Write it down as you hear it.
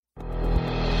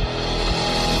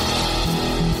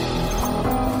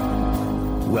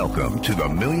Welcome to the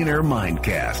Millionaire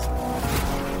Mindcast,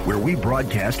 where we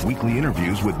broadcast weekly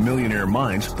interviews with millionaire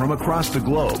minds from across the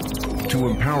globe to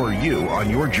empower you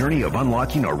on your journey of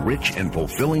unlocking a rich and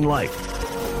fulfilling life.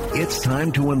 It's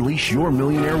time to unleash your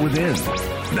millionaire within.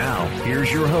 Now,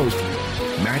 here's your host,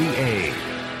 Matty A.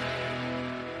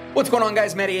 What's going on,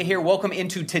 guys? Matty A here. Welcome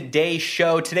into today's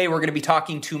show. Today, we're going to be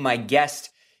talking to my guest,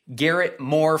 Garrett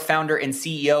Moore, founder and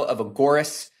CEO of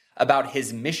Agorist, about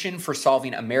his mission for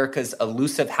solving America's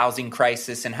elusive housing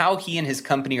crisis and how he and his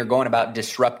company are going about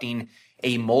disrupting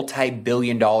a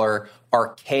multi-billion-dollar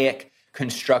archaic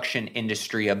construction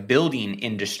industry, a building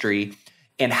industry,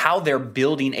 and how they're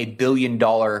building a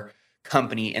billion-dollar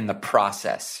company in the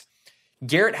process.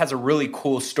 Garrett has a really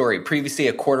cool story. Previously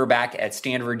a quarterback at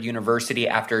Stanford University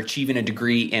after achieving a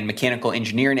degree in mechanical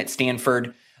engineering at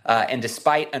Stanford, and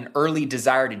despite an early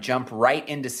desire to jump right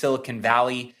into Silicon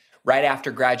Valley, right after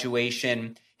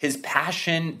graduation, his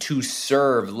passion to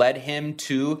serve led him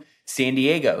to San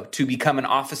Diego to become an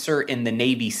officer in the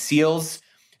Navy SEALs.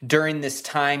 During this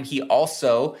time, he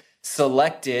also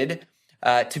selected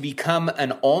to become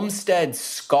an Olmsted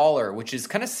Scholar, which is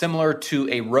kind of similar to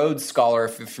a Rhodes Scholar,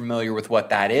 if you're familiar with what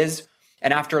that is.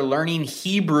 And after learning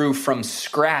Hebrew from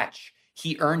scratch,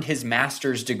 he earned his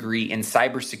master's degree in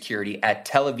cybersecurity at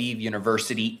Tel Aviv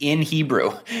University in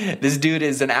Hebrew. This dude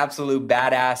is an absolute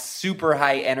badass, super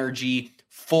high energy,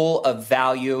 full of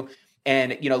value.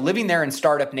 And, living there in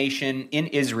Startup Nation in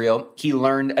Israel, he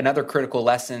learned another critical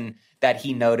lesson that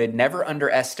he noted: never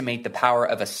underestimate the power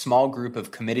of a small group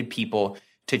of committed people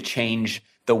to change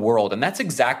the world. And that's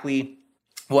exactly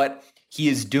what he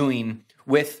is doing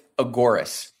with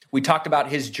Agorist. We talked about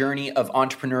his journey of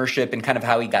entrepreneurship and kind of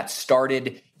how he got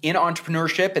started in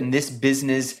entrepreneurship and this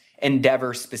business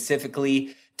endeavor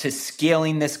specifically, to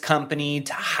scaling this company,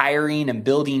 to hiring and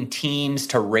building teams,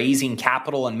 to raising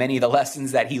capital, and many of the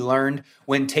lessons that he learned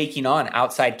when taking on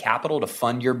outside capital to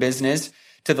fund your business,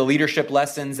 to the leadership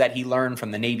lessons that he learned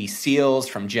from the Navy SEALs,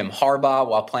 from Jim Harbaugh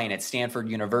while playing at Stanford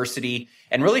University,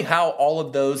 and really how all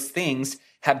of those things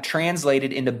have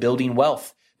translated into building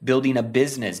wealth, building a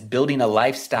business, building a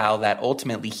lifestyle that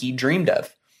ultimately he dreamed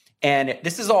of. And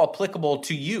this is all applicable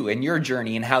to you and your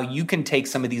journey and how you can take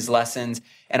some of these lessons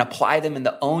and apply them in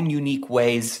the own unique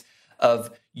ways of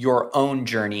your own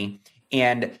journey.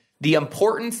 And the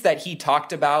importance that he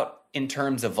talked about in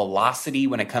terms of velocity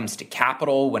when it comes to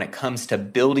capital, when it comes to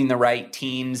building the right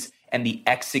teams and the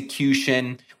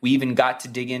execution. We even got to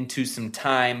dig into some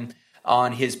time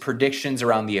on his predictions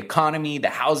around the economy, the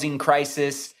housing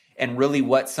crisis, and really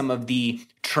what some of the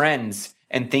trends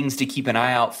and things to keep an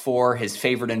eye out for, his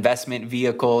favorite investment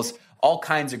vehicles, all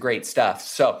kinds of great stuff.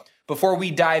 So before we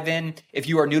dive in, if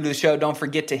you are new to the show, don't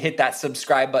forget to hit that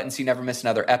subscribe button so you never miss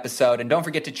another episode. And don't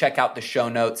forget to check out the show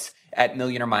notes at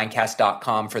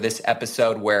millionairemindcast.com for this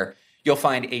episode, where you'll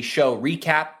find a show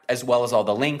recap as well as all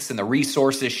the links and the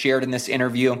resources shared in this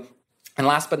interview. And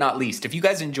last but not least, if you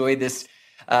guys enjoy this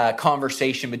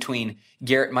conversation between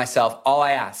Garrett and myself, all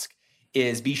I ask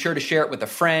is be sure to share it with a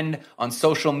friend on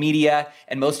social media.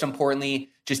 And most importantly,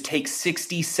 just take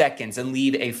 60 seconds and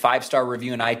leave a 5-star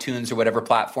review in iTunes or whatever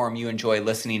platform you enjoy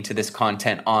listening to this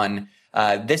content on.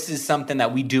 This is something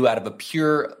that we do out of a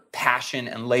pure passion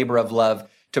and labor of love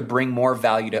to bring more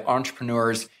value to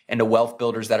entrepreneurs and to wealth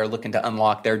builders that are looking to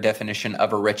unlock their definition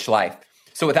of a rich life.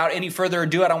 So without any further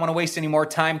ado, I don't want to waste any more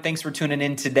time. Thanks for tuning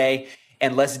in today.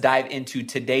 And let's dive into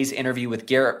today's interview with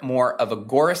Garrett Moore of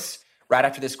Agorist, right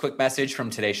after this quick message from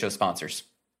today's show sponsors.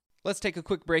 Let's take a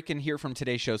quick break and hear from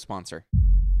today's show sponsor.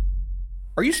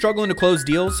 Are you struggling to close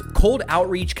deals? Cold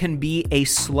outreach can be a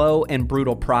slow and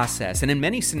brutal process, and in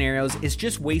many scenarios, it's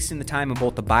just wasting the time of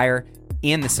both the buyer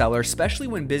and the seller, especially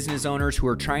when business owners who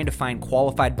are trying to find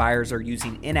qualified buyers are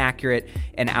using inaccurate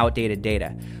and outdated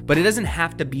data. But it doesn't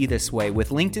have to be this way. With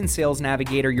LinkedIn Sales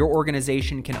Navigator, your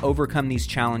organization can overcome these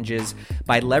challenges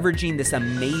by leveraging this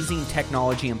amazing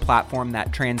technology and platform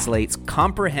that translates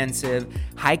comprehensive,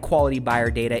 high-quality buyer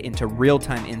data into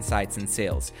real-time insights in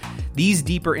sales. These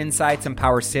deeper insights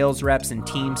empower sales reps and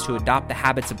teams to adopt the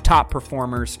habits of top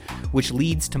performers, which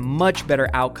leads to much better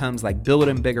outcomes like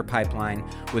building a bigger pipeline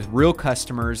with real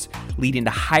customers, leading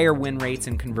to higher win rates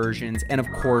and conversions, and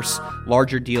of course,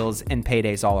 larger deals and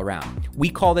paydays all around. We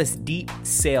call this deep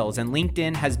sales, and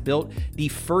LinkedIn has built the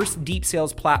first deep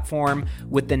sales platform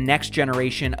with the next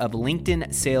generation of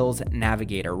LinkedIn Sales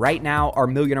Navigator. Right now, our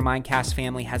Millionaire Mindcast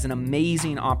family has an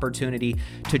amazing opportunity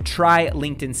to try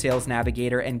LinkedIn Sales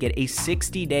Navigator and get a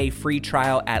 60-day free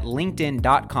trial at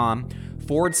linkedin.com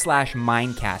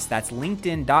linkedin.com/Mindcast. That's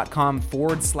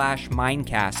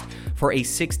linkedin.com/Mindcast for a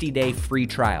 60-day free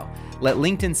trial. Let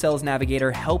LinkedIn Sales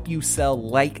Navigator help you sell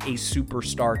like a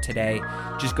superstar today.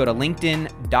 Just go to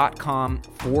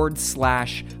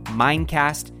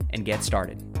linkedin.com/Mindcast and get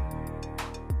started.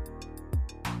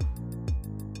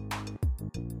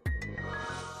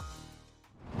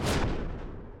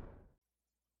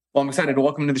 Well, I'm excited to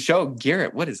welcome to the show,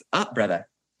 Garrett. What is up, brother?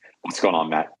 What's going on,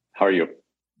 Matt? How are you?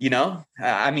 You're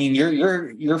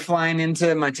flying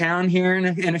into my town here in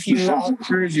a few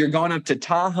hours. You're going up to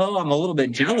Tahoe. I'm a little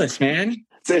bit jealous, man.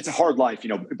 It's a hard life,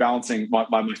 balancing. My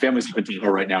family's up in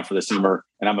Tahoe right now for the summer,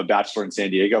 and I'm a bachelor in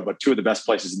San Diego, but two of the best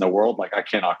places in the world. Like, I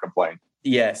cannot complain.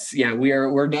 Yes. Yeah.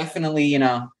 We're definitely,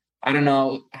 I don't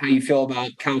know how you feel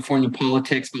about California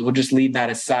politics, but we'll just leave that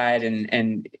aside.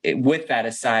 And with that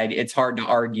aside, it's hard to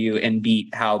argue and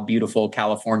beat how beautiful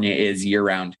California is year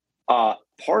round.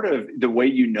 Part of the way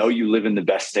you live in the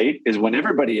best state is when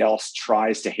everybody else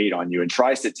tries to hate on you and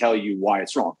tries to tell you why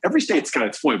it's wrong. Every state's got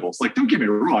its foibles. Like, don't get me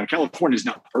wrong, California is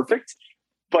not perfect,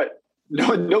 but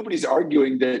nobody's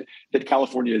arguing that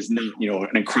California is not,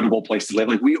 an incredible place to live.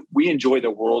 Like, we enjoy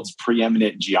the world's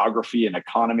preeminent geography and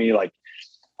economy. Like,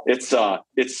 it's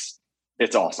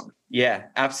awesome. Yeah,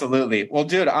 absolutely. Well,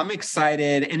 dude, I'm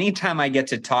excited. Anytime I get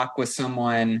to talk with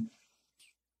someone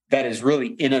that is really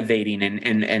innovating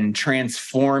and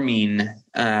transforming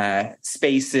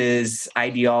spaces,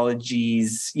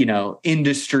 ideologies,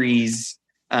 industries.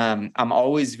 I'm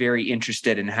always very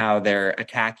interested in how they're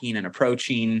attacking and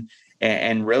approaching,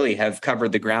 and really have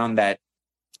covered the ground that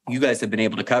you guys have been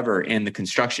able to cover in the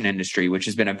construction industry, which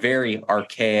has been a very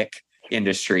archaic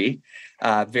industry,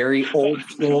 very old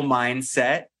school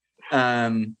mindset.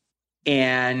 And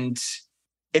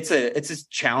it's a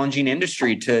challenging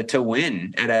industry to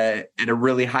win at a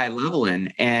really high level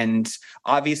in. And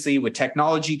obviously with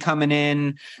technology coming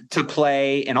in to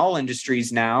play in all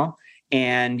industries now,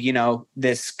 and,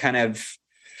 this kind of,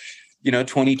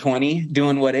 2020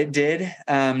 doing what it did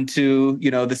to,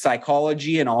 the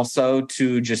psychology and also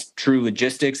to just true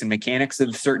logistics and mechanics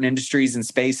of certain industries and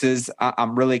spaces.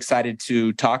 I'm really excited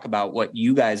to talk about what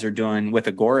you guys are doing with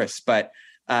Agorist, but,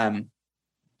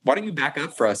 why don't you back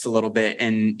up for us a little bit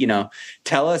and,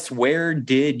 tell us, where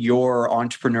did your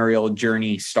entrepreneurial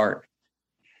journey start?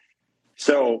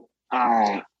 So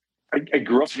I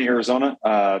grew up in Arizona.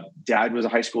 Dad was a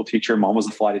high school teacher. Mom was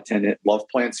a flight attendant, loved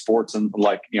playing sports, and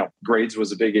grades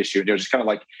was a big issue. Just kind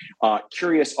of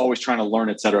curious, always trying to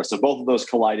learn, et cetera. So both of those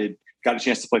collided, got a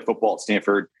chance to play football at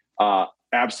Stanford.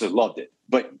 Absolutely loved it.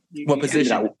 But what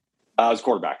position? I was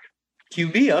quarterback.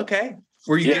 QB. Okay.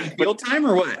 Were you getting field time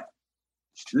or what?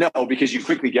 No, because you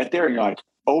quickly get there and you're like,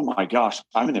 oh my gosh,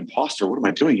 I'm an imposter. What am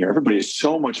I doing here? Everybody is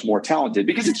so much more talented,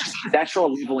 because it's just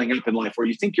natural leveling up in life where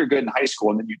you think you're good in high school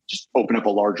and then you just open up a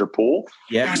larger pool.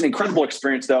 Yeah. It was an incredible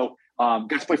experience though. Got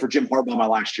to play for Jim Harbaugh my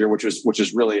last year, which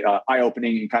was really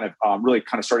eye-opening and kind of really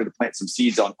started to plant some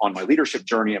seeds on my leadership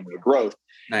journey and my growth.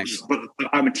 Nice. But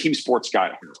I'm a team sports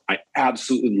guy. I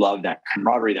absolutely love that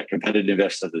camaraderie, that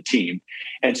competitiveness of the team.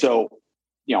 And so,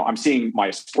 I'm seeing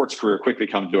my sports career quickly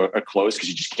come to a close because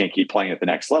you just can't keep playing at the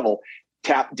next level.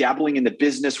 Dabbling in the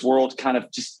business world, kind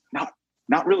of just not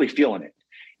really feeling it.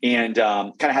 And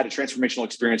kind of had a transformational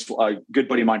experience. A good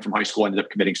buddy of mine from high school ended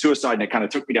up committing suicide, and it kind of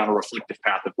took me down a reflective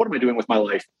path of, what am I doing with my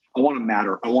life? I want to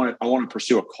matter. I want to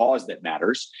pursue a cause that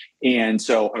matters. And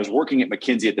so I was working at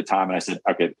McKinsey at the time, and I said,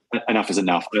 okay, enough is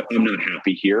enough. I'm not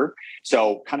happy here.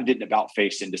 So kind of did an about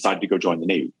face and decided to go join the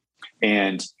Navy.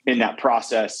 And in that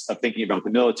process of thinking about the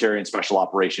military and special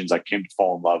operations, I came to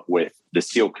fall in love with the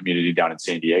SEAL community down in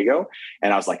San Diego.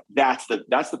 And I was like, that's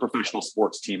the professional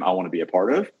sports team I want to be a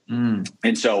part of.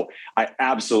 And so I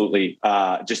absolutely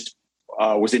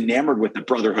was enamored with the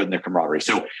brotherhood and the camaraderie.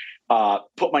 So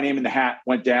put my name in the hat,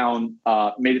 went down,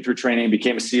 made it through training,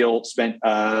 became a SEAL, spent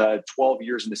 12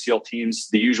 years in the SEAL teams,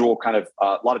 the usual kind of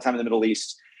a lot of time in the Middle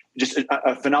East. Just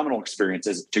a phenomenal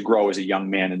experience to grow as a young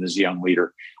man and as a young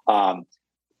leader.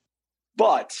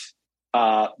 But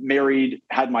married,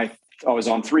 I was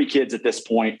on 3 kids at this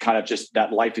point, kind of just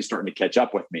that life is starting to catch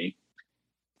up with me.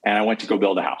 And I went to go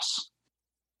build a house.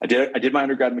 I did my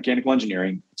undergrad in mechanical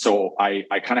engineering. So I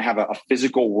kind of have a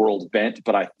physical world bent,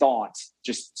 but I thought,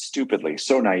 just stupidly,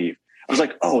 so naive, I was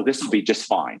like, oh, this will be just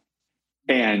fine.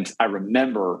 And I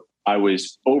remember I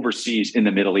was overseas in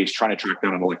the Middle East trying to track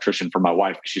down an electrician for my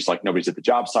wife. She's like, nobody's at the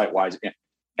job site. Why is it?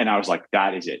 And I was like,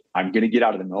 that is it. I'm going to get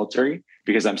out of the military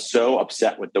because I'm so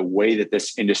upset with the way that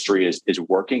this industry is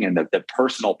working and the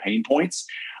personal pain points.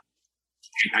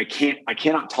 I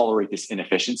cannot tolerate this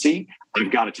inefficiency.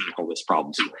 I've got to tackle this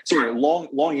problem. So sorry,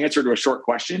 long answer to a short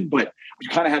question, but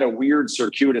I kind of had a weird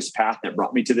circuitous path that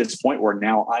brought me to this point where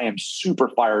now I am super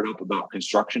fired up about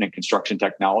construction and construction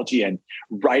technology and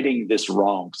righting this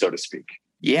wrong, so to speak.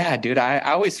 Yeah, dude. I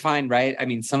always find, right? I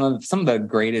mean, some of the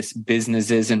greatest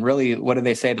businesses, and really, what do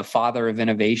they say? The father of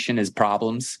innovation is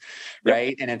problems, right?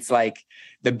 Yep. And it's like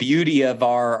the beauty of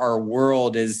our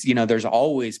world is, there's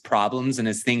always problems, and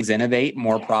as things innovate,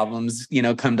 more problems,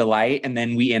 come to light, and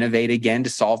then we innovate again to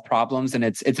solve problems, and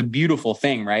it's a beautiful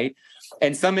thing, right?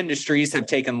 And some industries have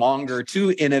taken longer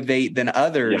to innovate than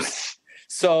others. Yes.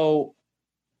 So,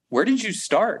 where did you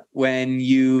start when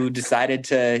you decided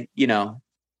to,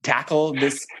 tackle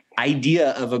this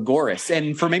idea of Agorist?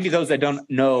 And for maybe those that don't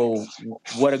know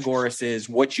what Agorist is,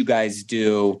 what you guys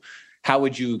do, how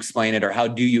would you explain it, or how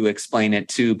do you explain it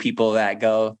to people that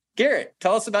go, Garrett,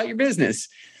 tell us about your business?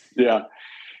 Yeah,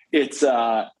 it's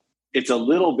a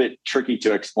little bit tricky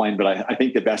to explain, but I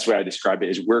think the best way I describe it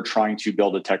is we're trying to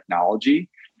build a technology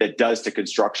that does to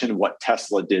construction what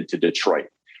Tesla did to Detroit.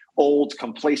 Old,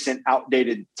 complacent,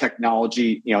 outdated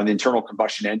technology, an internal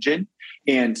combustion engine.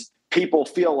 And people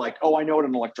feel like, oh, I know what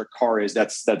an electric car is.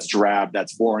 That's drab,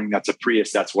 that's boring, that's a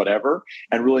Prius, that's whatever.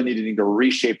 And really needing to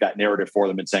reshape that narrative for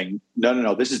them and saying,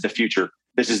 no, this is the future.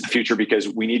 This is the future because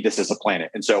we need this as a planet.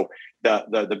 And so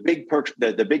the big perk,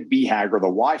 the big BHAG or the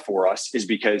why for us is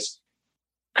because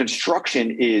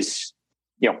construction is,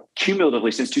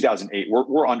 cumulatively since 2008,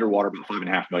 we're underwater about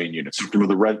 5.5 million units from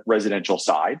the residential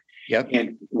side. Yep.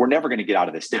 And we're never going to get out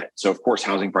of this debt. So of course,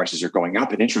 housing prices are going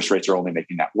up and interest rates are only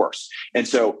making that worse. And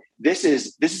so this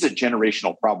is a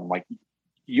generational problem. Like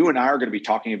you and I are going to be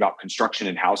talking about construction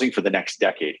and housing for the next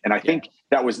decade. And I think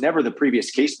that was never the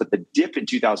previous case, but the dip in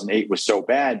 2008 was so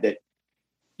bad that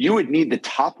you would need the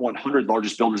top 100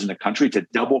 largest builders in the country to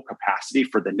double capacity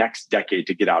for the next decade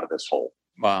to get out of this hole.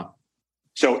 Wow.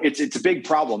 So it's a big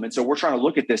problem. And so we're trying to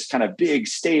look at this kind of big,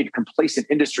 staid, complacent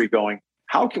industry going,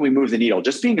 how can we move the needle?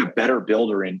 Just being a better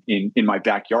builder in my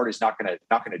backyard is not going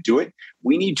to do it.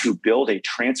 We need to build a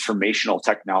transformational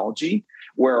technology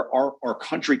where our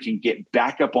country can get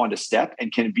back up onto step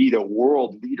and can be the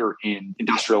world leader in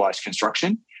industrialized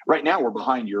construction. Right now, we're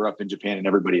behind Europe and Japan and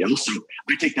everybody else. So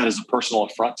I take that as a personal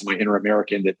affront to my inner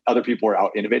American that other people are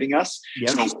out innovating us. Yep.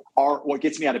 So what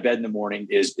gets me out of bed in the morning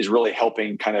is really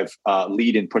helping kind of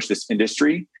lead and push this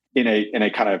industry in a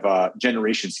kind of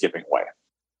generation skipping way.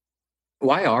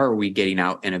 Why are we getting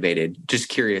out innovated? Just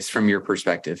curious from your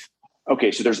perspective.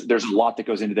 Okay, so there's a lot that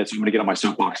goes into that. So I'm going to get on my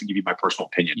soapbox and give you my personal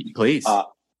opinion. Please.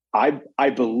 I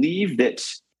believe that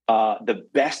the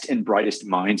best and brightest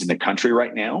minds in the country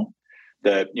right now,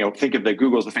 think of the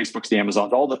Googles, the Facebooks, the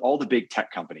Amazons, all the big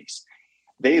tech companies.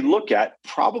 They look at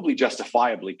probably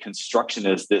justifiably construction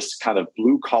as this kind of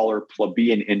blue collar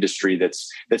plebeian industry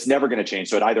that's never going to change.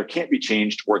 So it either can't be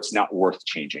changed or it's not worth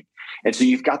changing. And so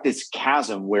you've got this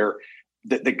chasm where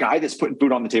the guy that's putting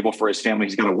food on the table for his family,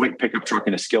 he's got a white pickup truck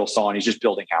and a skill saw, and he's just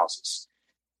building houses.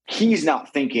 He's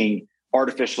not thinking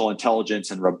artificial intelligence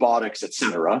and robotics, et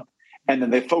cetera. And then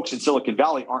the folks in Silicon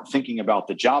Valley aren't thinking about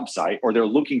the job site, or they're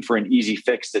looking for an easy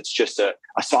fix that's just a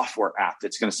software app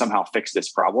that's going to somehow fix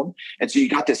this problem. And so you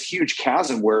got this huge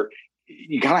chasm where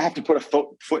you kind of have to put a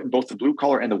foot in both the blue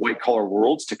collar and the white collar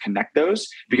worlds to connect those,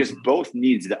 because both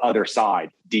needs the other side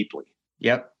deeply.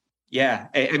 Yep. Yeah.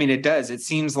 I mean, it does. It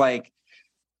seems like,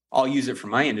 I'll use it for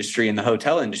my industry in the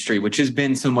hotel industry, which has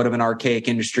been somewhat of an archaic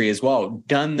industry as well.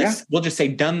 We'll just say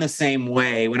done the same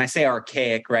way. When I say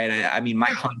archaic, right, I mean, my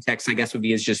context, I guess, would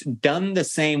be is just done the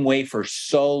same way for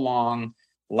so long,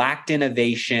 lacked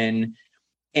innovation.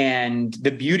 And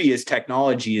the beauty is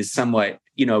technology is somewhat,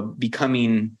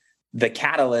 becoming the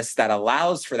catalyst that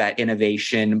allows for that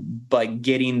innovation, but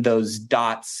getting those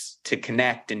dots to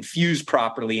connect and fuse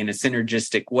properly in a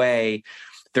synergistic way.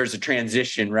 There's a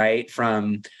transition, right,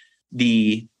 from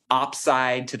the ops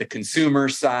side to the consumer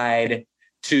side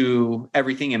to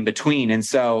everything in between. And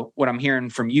so what I'm hearing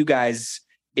from you guys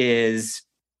is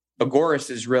Agorist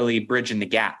is really bridging the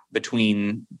gap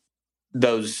between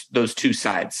those two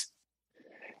sides.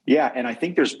 Yeah. And I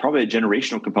think there's probably a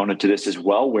generational component to this as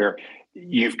well, where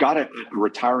you've got a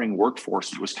retiring workforce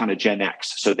that was kind of Gen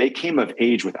X. So they came of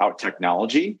age without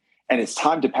technology. And it's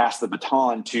time to pass the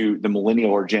baton to the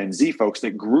millennial or Gen Z folks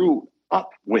that grew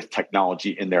up with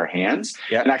technology in their hands.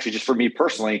 Yep. And actually, just for me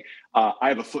personally, I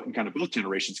have a foot in kind of both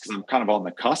generations because I'm kind of on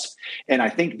the cusp. And I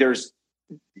think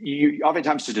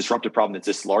oftentimes to disrupt a problem that's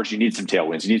this large, you need some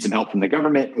tailwinds. You need some help from the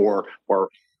government or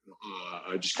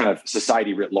just kind of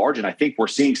society writ large. And I think we're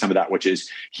seeing some of that, which is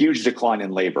huge decline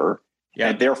in labor. Yep.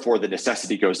 And therefore, the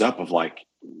necessity goes up of like,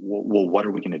 well, what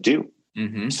are we going to do?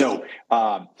 So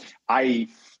I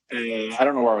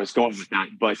don't know where I was going with that,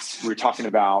 but we were talking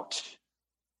about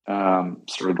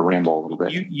started to ramble a little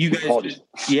bit. You guys,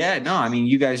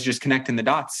 you guys just connecting the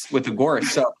dots with Agorist.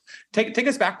 So take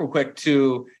us back real quick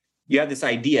to, you had this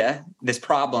idea, this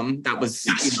problem that was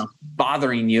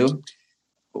bothering you.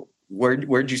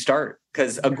 Where'd you start?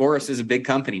 Because Agorist is a big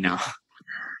company now.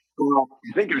 Well,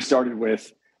 I think I started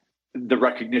with the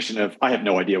recognition of, I have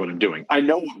no idea what I'm doing. I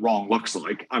know what wrong looks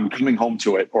like. I'm coming home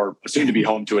to it, or soon to be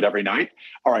home to it every night.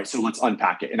 All right, so let's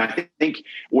unpack it. And I think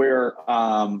where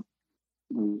I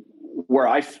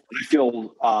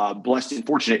feel blessed and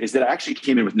fortunate is that I actually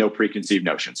came in with no preconceived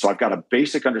notions. So I've got a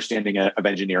basic understanding of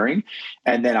engineering,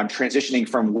 and then I'm transitioning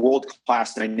from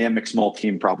world-class dynamic small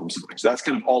team problem solving. So that's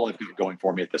kind of all I've got going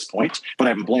for me at this point, but I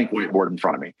have a blank whiteboard in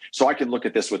front of me. So I can look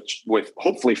at this with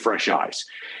hopefully fresh eyes.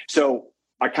 So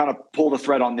I kind of pull the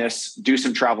thread on this, do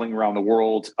some traveling around the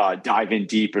world, dive in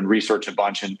deep and research a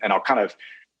bunch. And I'll kind of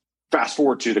fast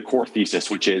forward to the core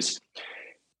thesis, which is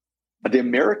the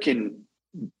American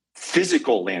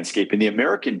physical landscape and the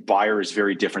American buyer is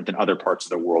very different than other parts of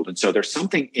the world. And so there's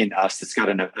something in us that's got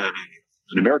an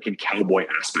American cowboy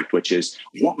aspect, which is,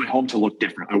 I want my home to look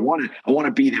different. I want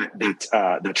to be that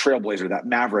trailblazer, that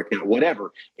maverick, that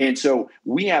whatever. And so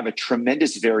we have a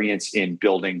tremendous variance in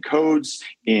building codes,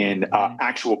 in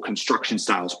actual construction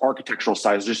styles, architectural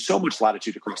styles. There's so much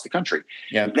latitude across the country.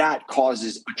 Yeah. That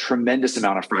causes a tremendous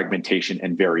amount of fragmentation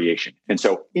and variation. And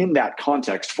so in that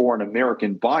context, for an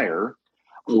American buyer,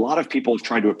 a lot of people have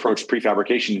tried to approach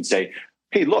prefabrication and say,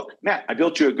 hey, look, Matt, I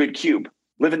built you a good cube.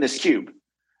 Live in this cube.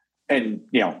 And,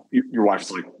 your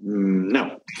wife's like,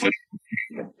 no.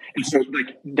 And so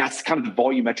that's kind of the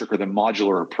volumetric or the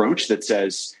modular approach that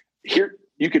says, here,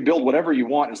 you can build whatever you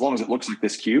want as long as it looks like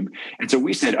this cube. And so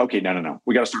we said, okay, no.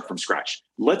 We got to start from scratch.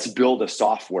 Let's build a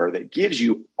software that gives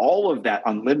you all of that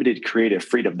unlimited creative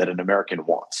freedom that an American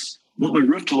wants. I want my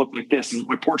roof to look like this and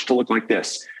my porch to look like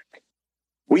this.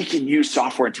 We can use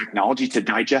software and technology to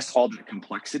digest all that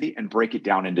complexity and break it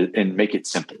down and make it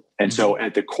simple. And so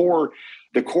at the core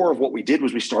of what we did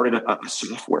was we started a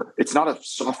software. It's not a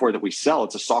software that we sell.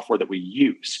 It's a software that we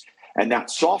use. And that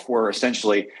software,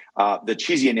 essentially, the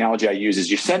cheesy analogy I use is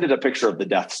you send it a picture of the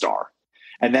Death Star.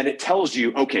 And then it tells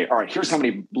you, okay, all right, here's how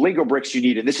many Lego bricks you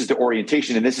need, and this is the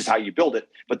orientation, and this is how you build it.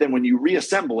 But then when you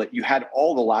reassemble it, you had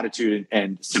all the latitude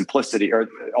and simplicity, or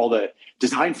all the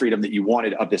design freedom that you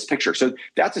wanted of this picture. So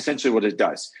that's essentially what it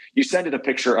does. You send it a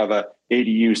picture of a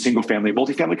ADU, single family,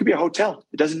 multifamily. It could be a hotel.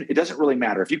 It doesn't really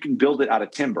matter. If you can build it out of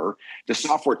timber, the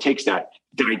software takes that,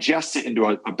 digests it into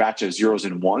a batch of zeros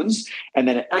and ones, and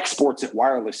then it exports it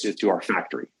wirelessly to our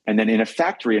factory. And then in a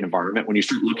factory environment, when you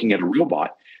start looking at a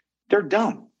robot, they're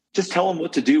dumb. Just tell them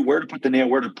what to do, where to put the nail,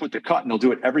 where to put the cut, and they'll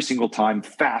do it every single time,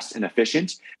 fast and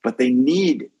efficient. But they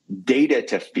need data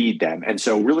to feed them. And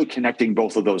so really connecting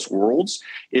both of those worlds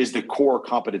is the core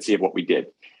competency of what we did.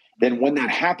 Then when that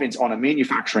happens on a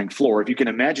manufacturing floor, if you can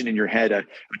imagine in your head a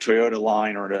Toyota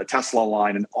line or a Tesla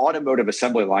line, an automotive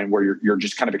assembly line where you're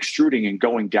just kind of extruding and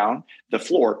going down the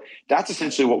floor, that's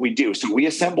essentially what we do. So we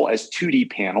assemble as 2D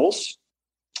panels,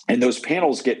 and those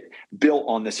panels get built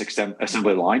on this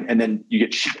assembly line, and then you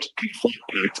get shipped flat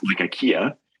packed like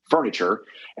IKEA furniture.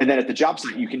 And then at the job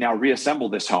site, you can now reassemble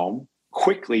this home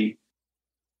quickly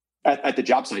at the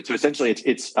job site. So essentially,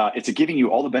 it's giving you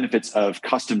all the benefits of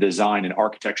custom design and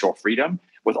architectural freedom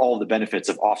with all the benefits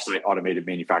of offsite automated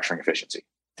manufacturing efficiency.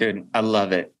 Dude, I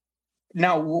love it.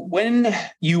 Now, when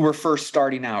you were first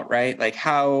starting out, right? Like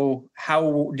how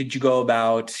did you go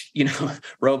about,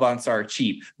 robots are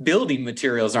cheap, building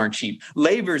materials aren't cheap,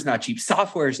 labor is not cheap,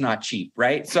 software is not cheap,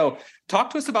 right? So talk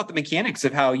to us about the mechanics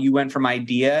of how you went from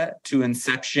idea to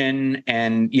inception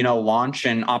and, launch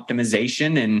and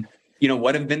optimization, and,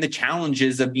 what have been the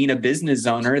challenges of being a business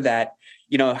owner that,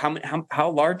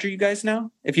 how large are you guys now,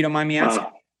 if you don't mind me asking?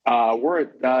 We're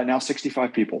at now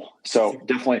 65 people. So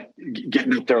definitely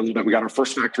getting up there a little bit. We got our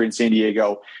first factory in San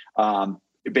Diego,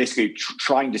 basically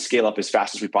trying to scale up as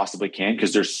fast as we possibly can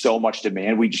because there's so much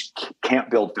demand. We just can't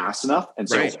build fast enough. And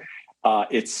so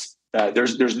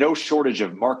there's no shortage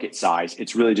of market size.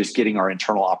 It's really just getting our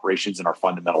internal operations and our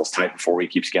fundamentals tight before we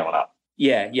keep scaling up.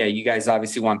 Yeah. You guys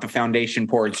obviously want the foundation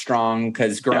poured strong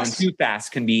because growing too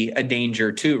fast can be a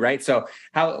danger too, right? So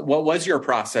what was your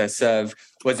process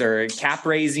was there cap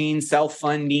raising,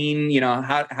 self-funding?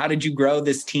 How did you grow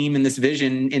this team and this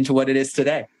vision into what it is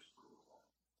today?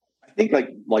 I think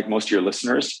like most of your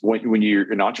listeners, when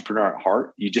you're an entrepreneur at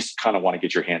heart, you just kind of want to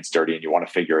get your hands dirty and you want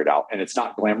to figure it out. And it's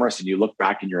not glamorous. And you look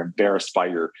back and you're embarrassed by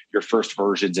your first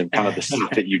versions and kind of the stuff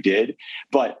that you did.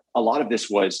 But a lot of this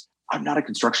was, I'm not a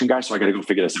construction guy, so I got to go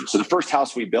figure this out. So the first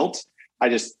house we built, I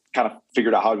just kind of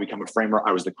figured out how to become a framer.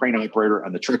 I was the crane operator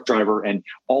and the truck driver, and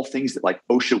all things that like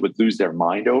OSHA would lose their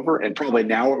mind over. And probably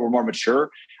now we're more mature,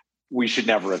 we should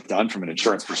never have done from an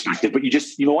insurance perspective. But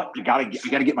you know what? I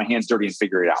gotta get my hands dirty and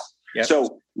figure it out. Yep.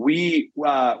 So we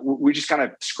just kind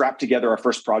of scrapped together our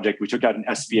first project. We took out an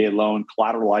SBA loan,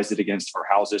 collateralized it against our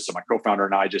houses. So my co-founder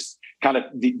and I just kind of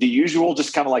the usual,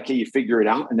 just kind of like, hey, you figure it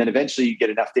out. And then eventually you get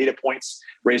enough data points,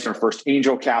 raised our first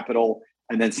angel capital.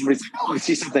 And then somebody's like, oh, I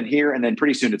see something here. And then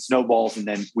pretty soon it snowballs. And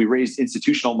then we raised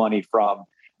institutional money from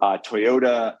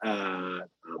Toyota,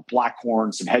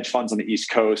 Blackhorn, some hedge funds on the East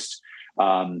Coast.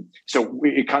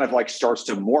 It kind of like starts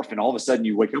to morph. And all of a sudden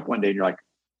you wake up one day and you're like,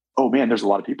 oh man, there's a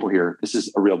lot of people here. This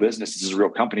is a real business. This is a real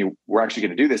company. We're actually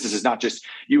going to do this. This is not just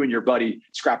you and your buddy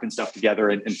scrapping stuff together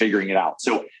and figuring it out.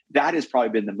 So that has probably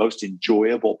been the most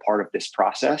enjoyable part of this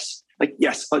process. Like,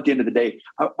 yes, at the end of the day,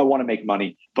 I want to make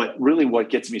money, but really what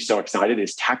gets me so excited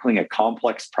is tackling a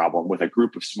complex problem with a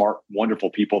group of smart, wonderful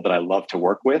people that I love to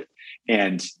work with.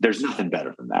 And there's nothing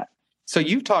better than that. So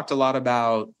you've talked a lot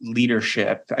about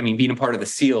leadership. I mean, being a part of the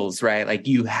SEALs, right? Like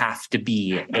you have to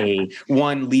be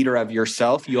one leader of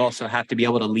yourself. You also have to be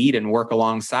able to lead and work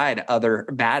alongside other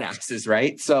badasses,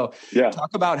 right? So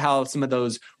talk about how some of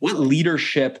those, what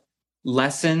leadership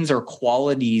lessons or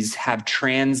qualities have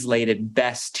translated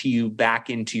best to you back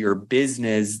into your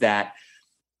business that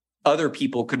other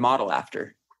people could model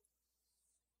after.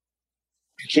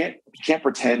 You can't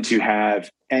pretend to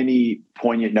have any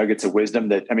poignant nuggets of wisdom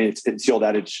that, I mean, it's the old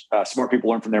adage, smart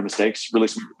people learn from their mistakes, really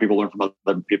smart people learn from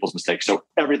other people's mistakes. So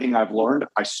everything I've learned,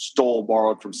 I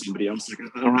borrowed from somebody else. Like,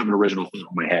 I don't have an original thought in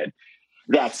my head.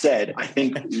 That said, I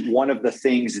think one of the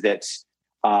things that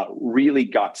really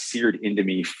got seared into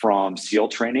me from SEAL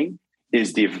training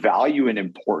is the value and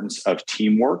importance of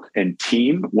teamwork and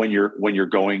team when you're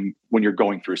going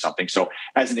through something. So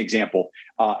as an example,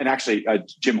 and actually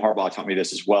Jim Harbaugh taught me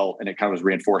this as well, and it kind of was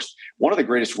reinforced. One of the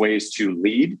greatest ways to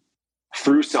lead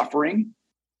through suffering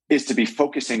is to be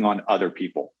focusing on other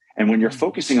people. And when you're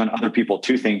focusing on other people,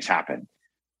 two things happen.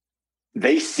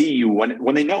 They see you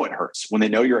when they know it hurts, when they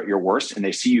know you're at your worst, and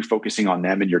they see you focusing on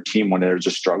them and your team when there's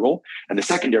a struggle. And the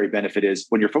secondary benefit is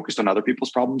when you're focused on other people's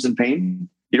problems and pain,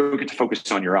 you don't get to focus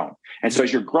on your own. And so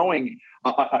as you're growing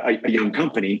a young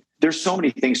company, there's so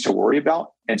many things to worry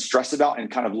about and stress about and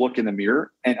kind of look in the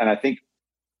mirror. And I think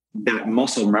that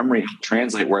muscle memory helps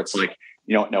translate where it's like,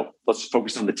 no, let's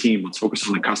focus on the team. Let's focus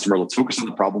on the customer. Let's focus on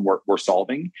the problem we're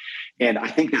solving. And I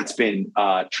think that's been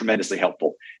tremendously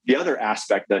helpful. The other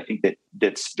aspect that I think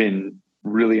that's been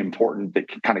really important that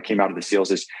kind of came out of the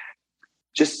SEALs is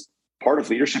just part of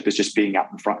leadership is just being out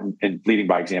in front and leading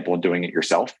by example and doing it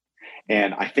yourself.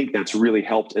 And I think that's really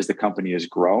helped as the company has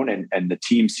grown and the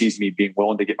team sees me being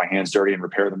willing to get my hands dirty and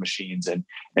repair the machines and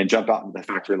jump out into the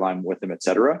factory line with them, et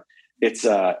cetera. It's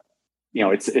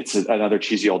another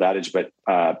cheesy old adage, but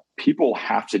people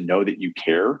have to know that you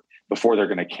care before they're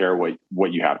going to care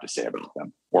what you have to say about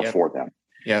them or for them.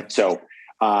 Yeah. So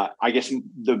I guess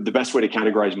the best way to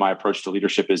categorize my approach to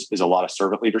leadership is a lot of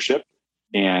servant leadership.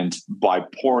 And by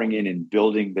pouring in and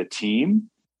building the team,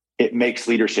 it makes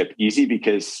leadership easy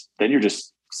because then you're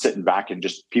just sitting back and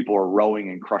just people are rowing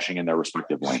and crushing in their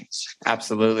respective lanes.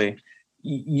 Absolutely.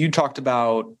 You talked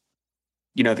about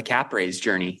the cap raise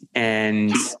journey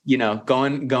and,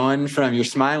 going from, you're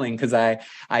smiling because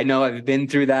I know I've been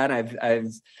through that.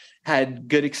 I've had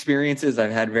good experiences.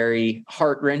 I've had very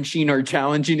heart-wrenching or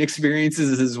challenging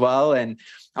experiences as well. And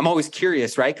I'm always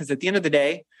curious, right? Because at the end of the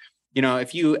day,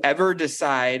 if you ever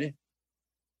decide,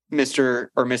 Mr.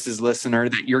 or Mrs. Listener,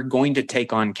 that you're going to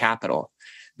take on capital,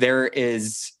 there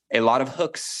is a lot of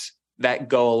hooks that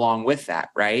go along with that,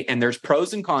 right? And there's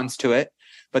pros and cons to it.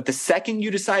 But the second you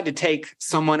decide to take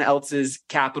someone else's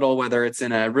capital, whether it's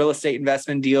in a real estate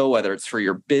investment deal, whether it's for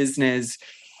your business,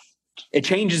 it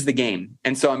changes the game.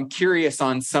 And so I'm curious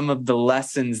on some of the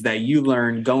lessons that you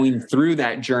learned going through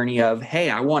that journey of, hey,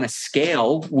 I want to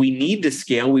scale. We need to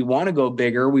scale. We want to go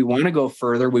bigger. We want to go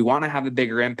further. We want to have a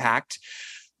bigger impact.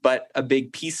 But a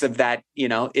big piece of that,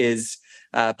 is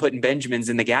putting Benjamins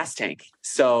in the gas tank.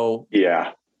 So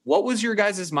what was your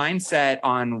guys' mindset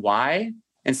on why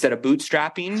instead of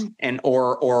bootstrapping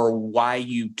or why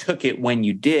you took it when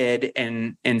you did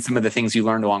and some of the things you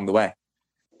learned along the way?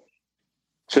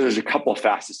 So there's a couple of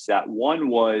facets to that. One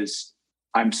was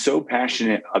I'm so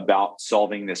passionate about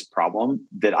solving this problem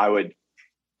that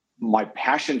my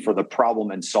passion for the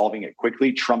problem and solving it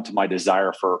quickly trumped my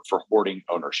desire for hoarding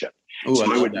ownership. Ooh,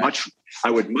 so I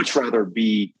would much rather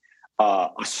be a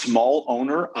small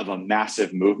owner of a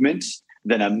massive movement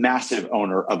than a massive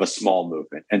owner of a small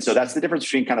movement. And so that's the difference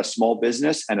between kind of small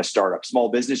business and a startup. Small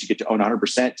business, you get to own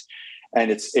 100%.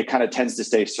 and it kind of tends to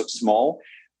stay so small.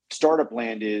 Startup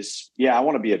land is, I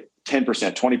want to be a 10%,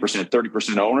 20%,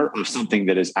 30% owner of something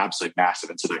that is absolutely massive.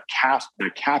 And so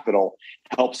that capital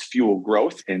helps fuel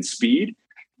growth and speed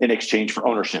in exchange for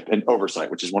ownership and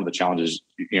oversight, which is one of the challenges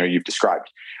you've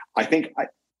described. I think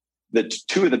the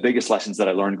two of the biggest lessons that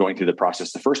I learned going through the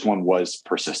process, the first one was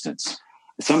persistence.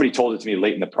 Somebody told it to me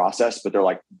late in the process, but they're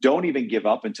like, don't even give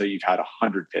up until you've had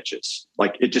 100 pitches.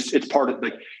 Like it's part of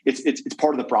it's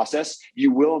part of the process.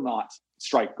 You will not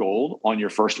strike gold on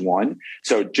your first one.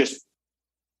 So just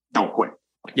don't quit.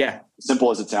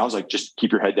 Simple as it sounds, like just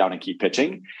keep your head down and keep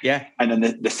pitching. Yeah. And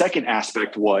then the second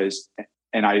aspect was,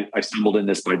 and I stumbled in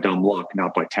this by dumb luck,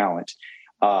 not by talent.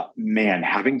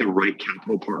 Having the right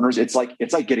capital partners, it's like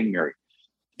getting married.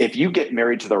 If you get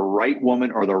married to the right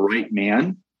woman or the right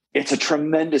man, it's a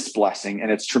tremendous blessing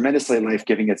and it's tremendously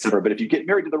life-giving, et cetera. But if you get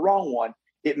married to the wrong one,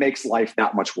 it makes life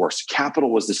that much worse. Capital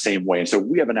was the same way. And so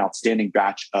we have an outstanding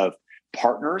batch of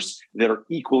partners that are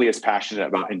equally as passionate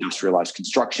about industrialized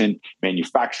construction,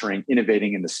 manufacturing,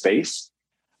 innovating in the space.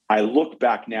 I look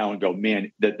back now and go,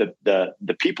 man,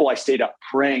 the people I stayed up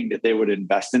praying that they would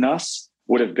invest in us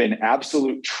would have been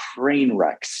absolute train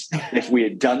wrecks if we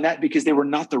had done that, because they were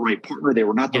not the right partner. They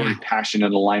were not the right passion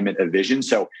and alignment of vision.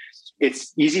 So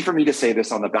it's easy for me to say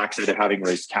this on the backside of having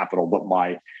raised capital, but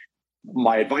my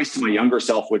advice to my younger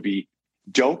self would be,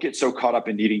 don't get so caught up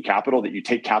in needing capital that you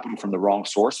take capital from the wrong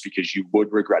source, because you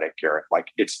would regret it, Garrett. Like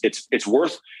it's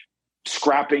worth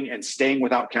scrapping and staying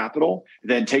without capital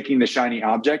than taking the shiny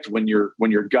object when your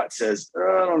gut says,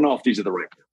 I don't know if these are the right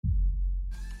people.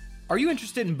 Are you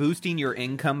interested in boosting your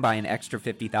income by an extra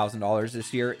 $50,000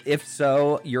 this year? If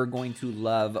so, you're going to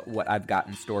love what I've got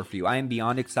in store for you. I am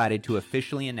beyond excited to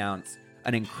officially announce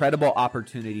an incredible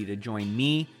opportunity to join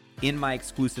me in my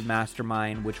exclusive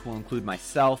mastermind, which will include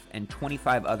myself and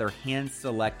 25 other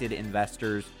hand-selected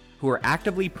investors who are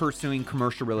actively pursuing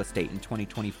commercial real estate in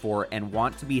 2024 and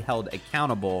want to be held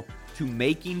accountable to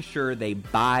making sure they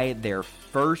buy their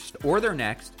first or their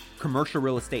next commercial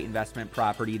real estate investment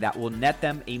property that will net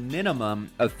them a minimum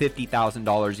of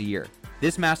 $50,000 a year.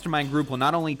 This mastermind group will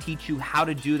not only teach you how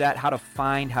to do that, how to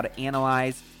find, how to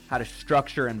analyze, how to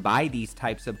structure and buy these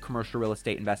types of commercial real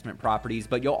estate investment properties,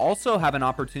 but you'll also have an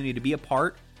opportunity to be a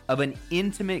part of an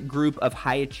intimate group of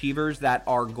high achievers that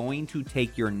are going to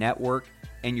take your network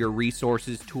and your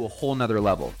resources to a whole nother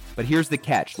level. But here's the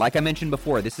catch. Like I mentioned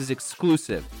before, this is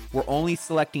exclusive. We're only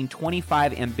selecting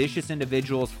 25 ambitious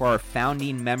individuals for our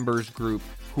founding members group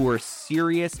who are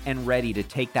serious and ready to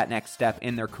take that next step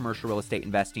in their commercial real estate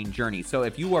investing journey. So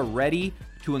if you are ready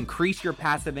to increase your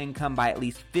passive income by at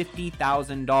least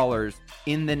 $50,000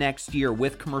 in the next year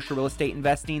with commercial real estate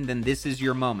investing, then this is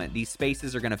your moment. These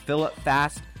spaces are going to fill up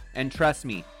fast. And trust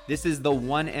me, this is the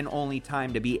one and only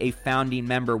time to be a founding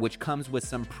member, which comes with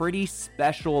some pretty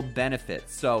special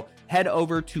benefits. So head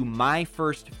over to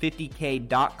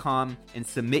myfirst50k.com and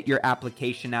submit your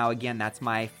application now. Again, that's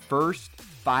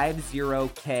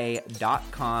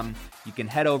myfirst50k.com. You can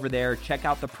head over there, check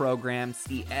out the program,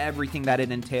 see everything that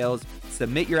it entails,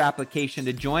 submit your application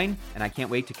to join, and I can't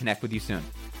wait to connect with you soon.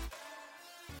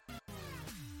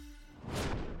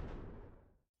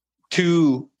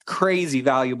 Two crazy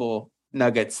valuable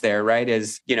nuggets there, right?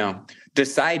 Is,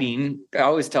 deciding, I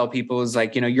always tell people is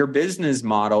like, your business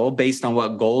model based on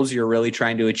what goals you're really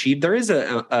trying to achieve. There is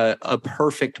a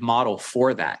perfect model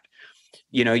for that.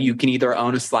 You can either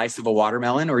own a slice of a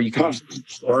watermelon or you can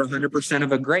or 100%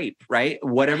 of a grape, right?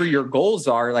 Whatever your goals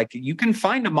are, like you can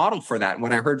find a model for that. And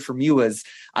what I heard from you was,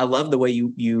 I love the way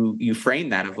you frame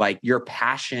that of like your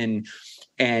passion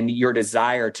and your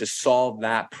desire to solve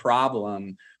that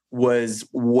problem was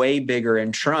way bigger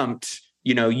and trumped,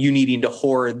 you needing to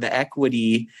hoard the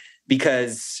equity,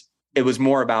 because it was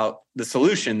more about the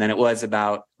solution than it was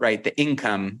about, right, the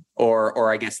income or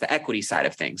I guess the equity side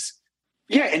of things.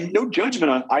 Yeah. And no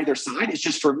judgment on either side. It's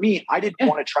just, for me, I didn't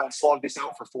want to try and slog this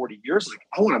out for 40 years. Like,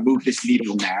 I want to move this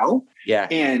needle now. Yeah.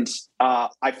 And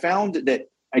I found that,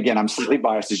 again, I'm slightly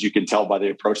biased, as you can tell by the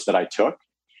approach that I took.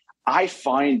 I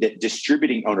find that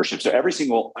distributing ownership. So we have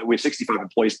 65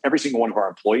 employees. Every single one of our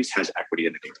employees has equity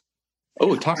in the company.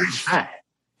 Oh, talk about that.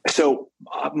 So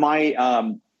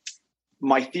my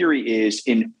theory is,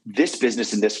 in this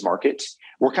business, in this market,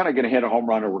 we're kind of going to hit a home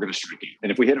run or we're going to strike it.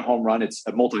 And if we hit a home run, it's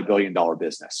a multi-billion-dollar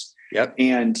business. Yep.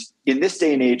 And in this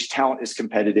day and age, talent is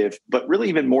competitive, but really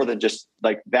even more than just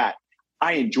like that,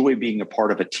 I enjoy being a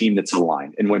part of a team that's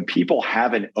aligned. And when people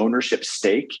have an ownership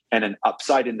stake and an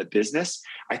upside in the business,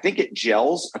 I think it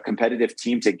gels a competitive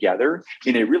team together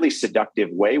in a really seductive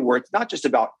way, where it's not just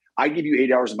about, I give you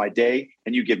 8 hours of my day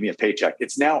and you give me a paycheck.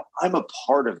 It's now I'm a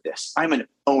part of this. I'm an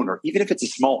owner, even if it's a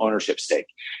small ownership stake.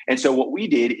 And so what we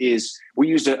did is we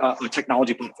used a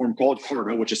technology platform called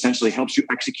Carta, which essentially helps you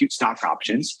execute stock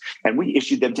options. And we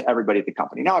issued them to everybody at the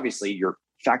company. Now, obviously, your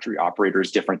factory operator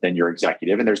is different than your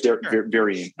executive, and there's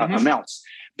varying amounts.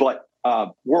 But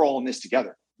we're all in this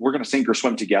together. We're going to sink or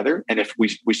swim together. And if we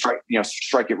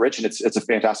strike it rich and it's a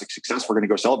fantastic success, we're going to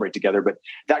go celebrate together. But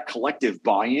that collective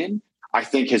buy-in, I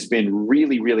think, has been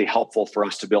really, really helpful for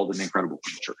us to build an incredible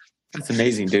culture. That's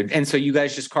amazing, dude. And so you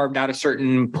guys just carved out a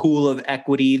certain pool of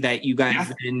equity that you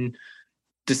guys then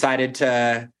decided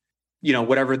to,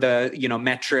 whatever the,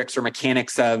 metrics or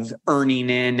mechanics of earning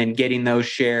in and getting those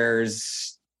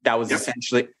shares, that was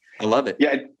essentially... I love it.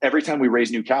 Yeah. Every time we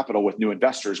raise new capital with new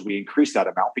investors, we increase that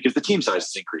amount because the team size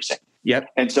is increasing. Yep.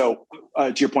 And so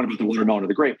to your point about the watermelon or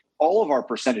the grape, all of our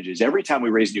percentages, every time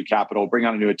we raise new capital, bring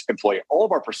on a new employee, all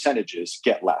of our percentages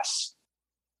get less.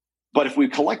 But if we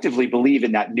collectively believe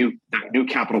in that new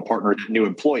capital partner, that new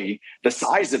employee, the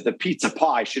size of the pizza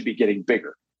pie should be getting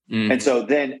bigger. And so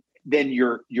then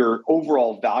your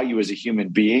overall value as a human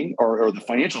being or the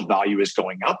financial value is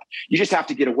going up. You just have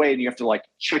to get away and you have to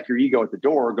check your ego at the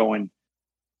door going,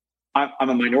 I'm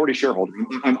a minority shareholder.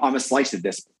 I'm a slice of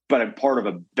this, but I'm part of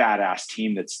a badass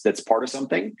team that's part of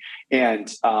something.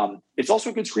 And it's also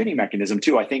a good screening mechanism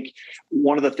too. I think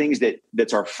one of the things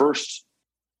that's our first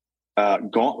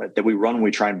gauntlet that we run when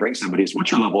we try and bring somebody is,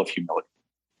 what's your level of humility?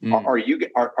 Are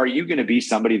you going to be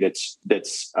somebody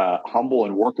that's humble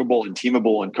and workable and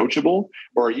teamable and coachable,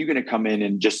 or are you going to come in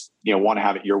and just want to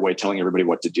have it your way, telling everybody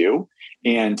what to do?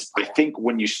 And I think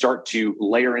when you start to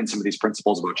layer in some of these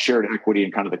principles about shared equity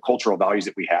and kind of the cultural values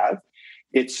that we have,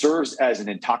 it serves as an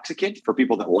intoxicant for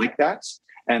people that like that,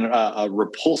 and a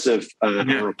repulsor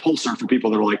for people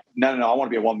that are like, no, I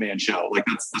want to be a one-man show.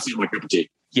 That's not my cup of tea.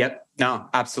 Yep. No,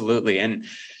 absolutely. And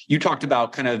you talked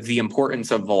about kind of the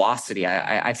importance of velocity.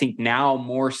 I think now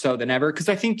more so than ever, because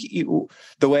I think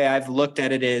the way I've looked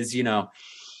at it is,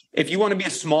 if you want to be a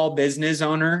small business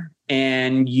owner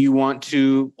and you want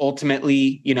to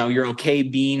ultimately, you're okay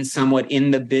being somewhat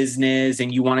in the business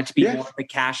and you want it to be more of a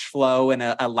cash flow and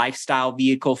a lifestyle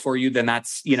vehicle for you, then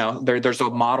that's, there's a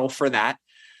model for that.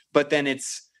 But then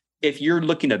if you're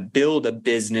looking to build a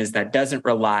business that doesn't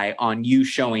rely on you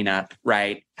showing up,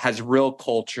 right, has real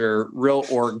culture, real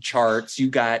org charts, you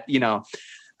got,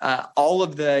 all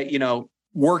of the,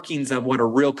 workings of what a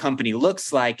real company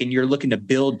looks like, and you're looking to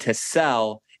build to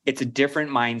sell, it's a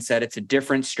different mindset. It's a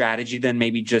different strategy than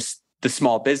maybe just the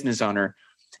small business owner.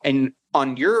 And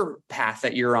on your path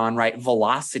that you're on, right,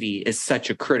 velocity is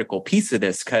such a critical piece of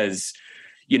this because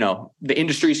the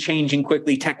industry is changing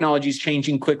quickly, technology is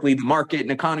changing quickly, the market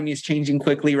and economy is changing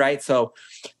quickly, right? So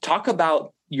talk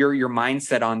about your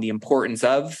mindset on the importance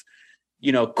of,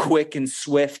 quick and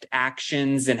swift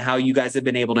actions and how you guys have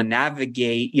been able to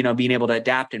navigate, being able to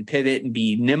adapt and pivot and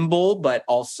be nimble, but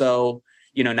also,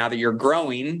 now that you're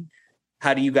growing,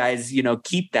 how do you guys,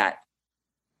 keep that?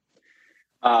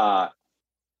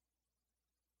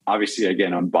 Obviously,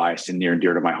 again, I'm biased and near and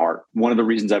dear to my heart. One of the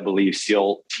reasons I believe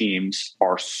SEAL teams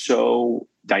are so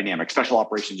dynamic, special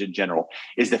operations in general,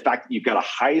 is the fact that you've got a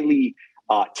highly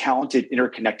talented,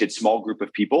 interconnected small group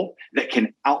of people that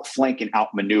can outflank and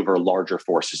outmaneuver larger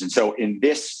forces. And so in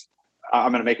this,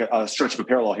 I'm going to make a stretch of a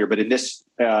parallel here, but in this,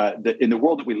 in the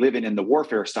world that we live in the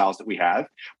warfare styles that we have,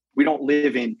 we don't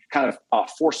live in kind of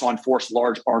force on force,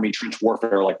 large army trench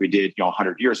warfare like we did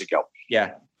 100 years ago.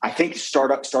 Yeah. I think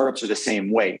startups are the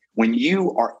same way. When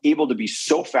you are able to be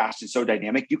so fast and so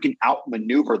dynamic, you can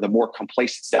outmaneuver the more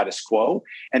complacent status quo.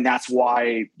 And that's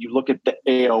why you look at the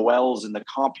AOLs and the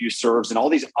CompuServes and all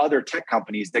these other tech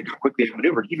companies that got quickly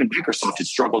outmaneuvered. Even Microsoft has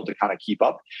struggled to kind of keep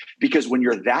up, because when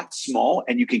you're that small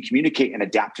and you can communicate and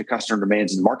adapt to customer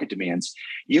demands and market demands,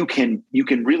 you can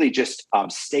really just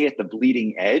stay at the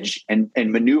bleeding edge and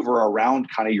maneuver around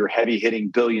kind of your heavy hitting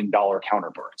billion-dollar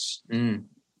counterparts.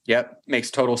 Yep.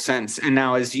 Makes total sense. And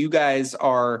now as you guys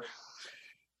are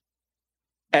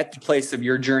at the place of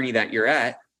your journey that you're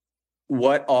at,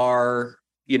 what are,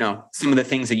 some of the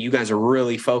things that you guys are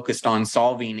really focused on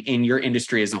solving in your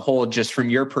industry as a whole, just from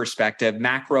your perspective,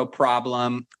 macro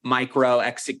problem, micro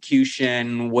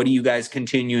execution? What are you guys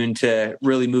continuing to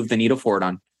really move the needle forward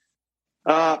on?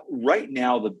 Right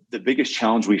now, the biggest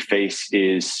challenge we face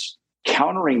is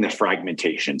countering the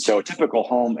fragmentation. So a typical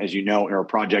home, as you know, in a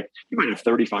project, you might have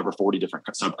 35 or 40 different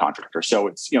subcontractors. So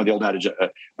it's, the old adage,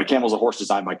 a camel's a horse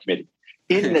designed by committee.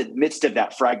 In the midst of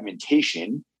that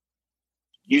fragmentation,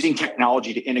 using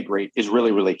technology to integrate is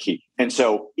really, really key. And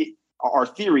so our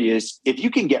theory is, if you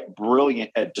can get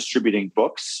brilliant at distributing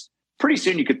books pretty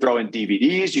soon you could throw in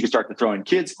DVDs, you could start to throw in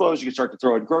kids' clothes, you could start to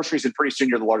throw in groceries, and pretty soon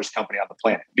you're the largest company on the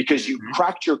planet because you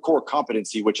cracked your core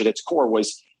competency, which at its core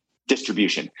was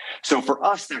distribution. So for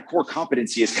us, that core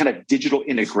competency is kind of digital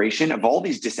integration of all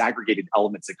these disaggregated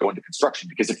elements that go into construction.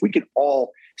 Because if we could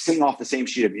all sing off the same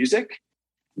sheet of music,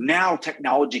 now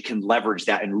technology can leverage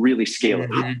that and really scale it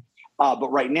up.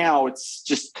 But right now, it's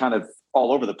just kind of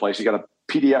all over the place. You got a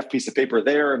PDF piece of paper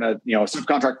there and a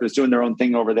subcontractor that's doing their own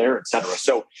thing over there, et cetera.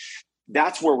 So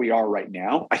that's where we are right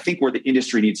now. I think where the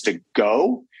industry needs to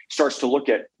go starts to look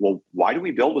at, well, why do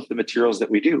we build with the materials that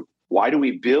we do? Why do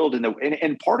we build?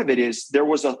 And part of it is there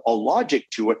was a logic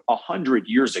to it 100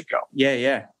 years ago.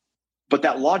 Yeah. But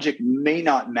that logic may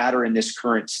not matter in this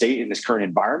current state, in this current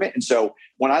environment. And so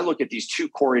when I look at these two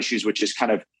core issues, which is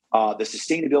kind of the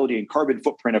sustainability and carbon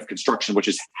footprint of construction, which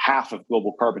is half of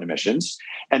global carbon emissions,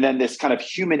 and then this kind of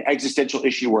human existential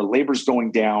issue where labor's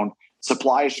going down,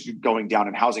 supply is going down,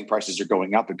 and housing prices are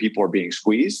going up and people are being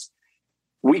squeezed.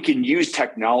 We can use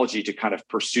technology to kind of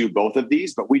pursue both of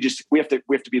these, but we have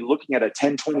to be looking at a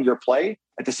 10, 20-year play.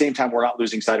 At the same time, we're not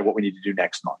losing sight of what we need to do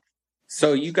next month.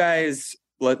 So you guys,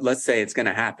 let's say it's going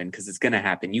to happen because it's going to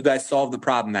happen. You guys solve the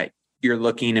problem that you're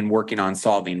looking and working on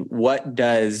solving. What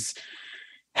does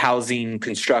housing,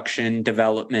 construction,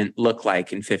 development look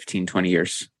like in 15, 20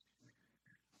 years?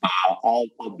 I'll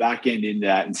back end into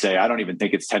that and say, I don't even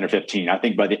think it's 10 or 15. I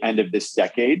think by the end of this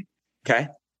decade, okay,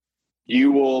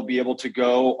 you will be able to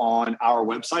go on our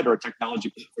website or a technology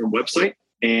platform website,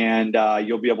 and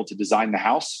you'll be able to design the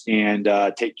house and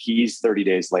take keys 30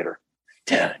 days later.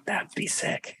 Dude, that'd be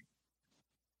sick.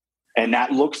 And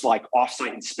that looks like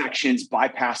offsite inspections,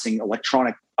 bypassing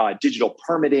electronic digital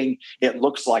permitting. It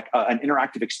looks like an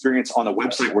interactive experience on the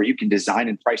website where you can design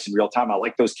and price in real time. I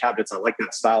like those cabinets. I like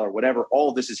that style or whatever. All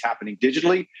of this is happening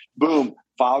digitally. Boom.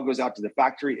 File goes out to the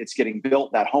factory. It's getting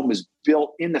built. That home is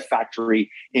built in the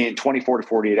factory in 24 to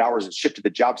 48 hours. It's shipped to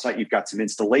the job site. You've got some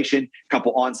installation, a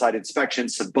couple on-site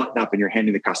inspections, some button up, and you're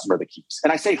handing the customer the keys.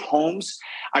 And I say homes,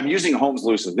 I'm using homes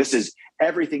loosely. This is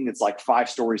everything that's like 5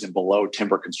 stories and below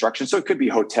timber construction. So it could be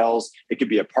hotels, it could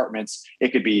be apartments,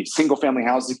 it could be single family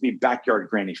houses, it could be backyard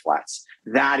granny flats.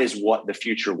 That is what the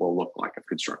future will look like of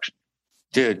construction.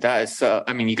 Dude, that is so,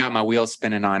 you got my wheels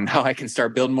spinning on how I can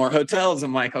start building more hotels.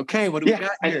 I'm like, okay, what do we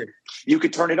got here? You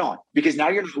could turn it on because now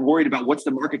you're not worried about what's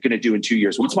the market going to do in 2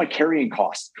 years. What's my carrying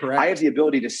cost? Correct. I have the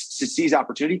ability to seize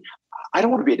opportunity. I don't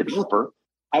want to be a developer.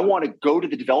 I want to go to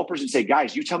the developers and say,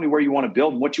 guys, you tell me where you want to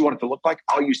build and what you want it to look like.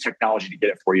 I'll use technology to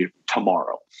get it for you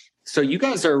tomorrow. So you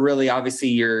guys are really, obviously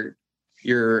you're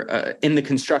in the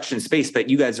construction space, but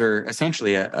you guys are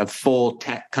essentially a full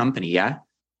tech company. Yeah.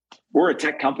 We're a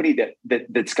tech company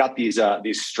that's got these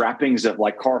strappings of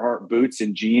like Carhartt boots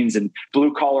and jeans and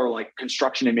blue collar like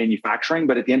construction and manufacturing.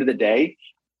 But at the end of the day,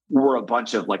 we're a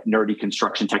bunch of like nerdy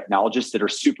construction technologists that are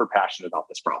super passionate about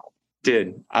this problem.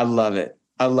 Dude, I love it.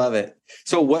 I love it.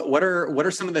 So what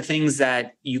are some of the things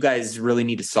that you guys really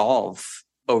need to solve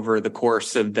over the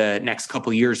course of the next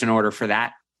couple of years in order for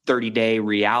that 30-day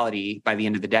reality by the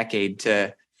end of the decade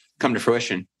to come to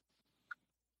fruition?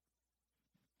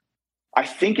 I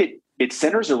think it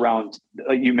centers around,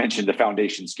 you mentioned the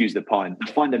foundation, excuse the pun,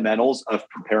 the fundamentals of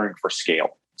preparing for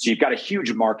scale. So you've got a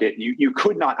huge market. You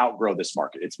could not outgrow this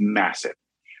market. It's massive.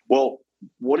 Well,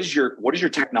 what does your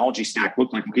technology stack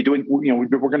look like? Okay, we're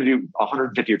going to do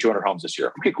 150 or 200 homes this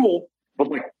year. Okay, cool. But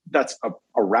like that's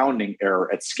a rounding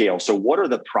error at scale. So what are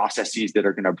the processes that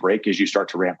are going to break as you start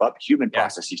to ramp up? Human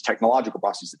processes, technological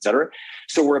processes, et cetera.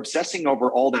 So we're obsessing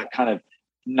over all that kind of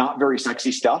not very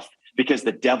sexy stuff because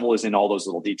the devil is in all those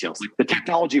little details. Like the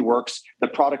technology works, the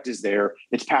product is there,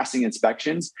 it's passing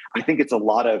inspections. I think it's a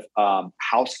lot of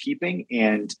housekeeping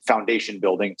and foundation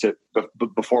building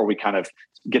before we kind of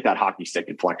get that hockey stick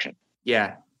inflection.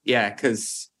 Yeah.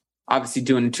 Because obviously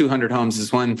doing 200 homes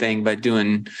is one thing, but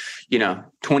doing,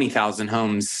 20,000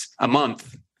 homes a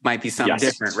month might be something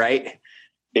different, right?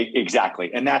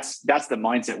 Exactly. And that's the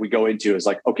mindset we go into is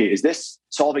like, okay, is this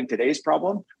solving today's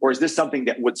problem or is this something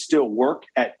that would still work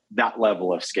at that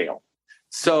level of scale?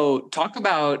 So talk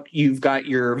about, you've got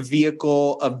your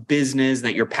vehicle of business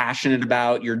that you're passionate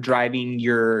about, you're driving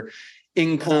your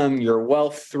income, your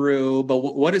wealth through, but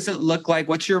what does it look like?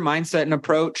 What's your mindset and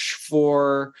approach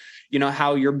for,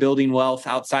 how you're building wealth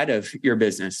outside of your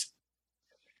business?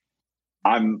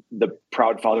 I'm the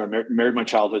proud father. I married my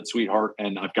childhood sweetheart,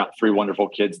 and I've got 3 wonderful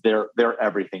kids. They're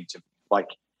everything to me. Like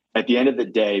at the end of the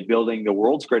day, building the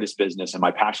world's greatest business and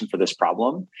my passion for this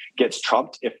problem gets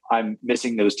trumped if I'm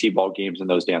missing those T-ball games and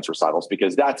those dance recitals,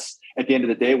 because that's at the end of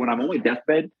the day, when I'm on my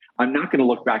deathbed, I'm not going to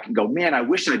look back and go, man, I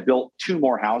wish I built 2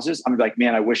 more houses. I'm like,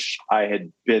 man, I wish I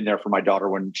had been there for my daughter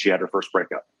when she had her first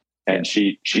breakup. and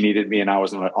she needed me, and I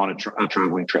was on a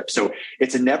traveling trip. So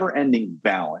it's a never ending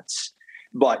balance,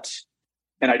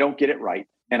 and I don't get it right.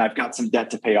 And I've got some debt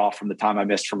to pay off from the time I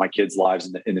missed from my kids'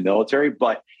 lives in the military.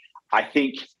 But I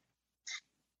think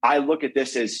I look at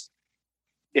this as,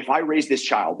 if I raise this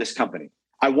child, this company,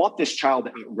 I want this child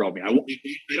to outgrow me.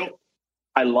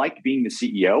 I like being the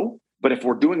CEO, but if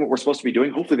we're doing what we're supposed to be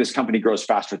doing, hopefully this company grows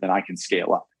faster than I can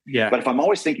scale up. Yeah. But if I'm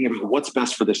always thinking about what's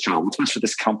best for this child, what's best for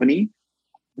this company,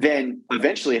 then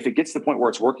eventually, if it gets to the point where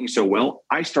it's working so well,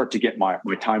 I start to get my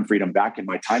time freedom back and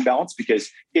my time balance, because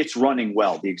it's running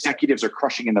well. The executives are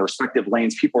crushing in their respective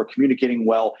lanes. People are communicating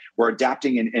well. We're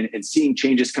adapting and seeing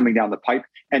changes coming down the pipe.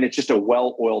 And it's just a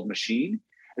well-oiled machine.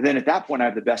 And then at that point, I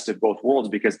have the best of both worlds,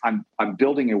 because I'm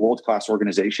building a world-class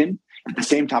organization. At the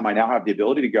same time, I now have the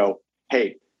ability to go,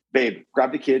 hey, babe,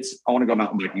 grab the kids. I want to go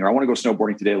mountain biking, or I want to go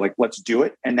snowboarding today. Like, let's do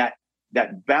it. And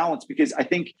that balance, because I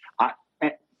think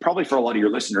probably for a lot of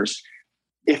your listeners,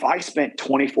 if I spent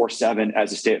 24/7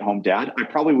 as a stay-at-home dad,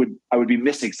 I would be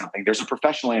missing something. There's a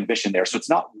professional ambition there. So it's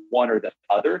not one or the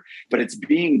other, but it's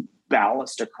being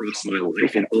balanced across my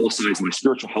life in all sides, my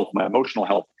spiritual health, my emotional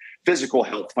health, physical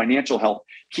health, financial health.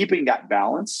 Keeping that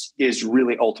balance is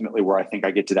really ultimately where I think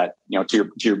I get to that, to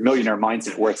your millionaire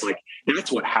mindset, where it's like,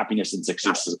 that's what happiness and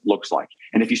success looks like.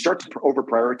 And if you start to over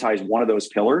prioritize one of those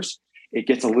pillars, it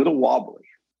gets a little wobbly.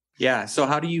 Yeah. So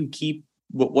how do you keep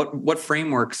what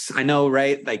frameworks? I know,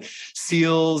 right? Like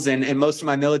SEALs and most of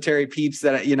my military peeps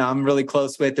that, I'm really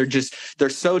close with, they're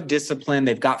so disciplined.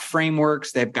 They've got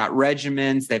frameworks, they've got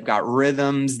regimens, they've got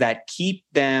rhythms that keep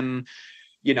them,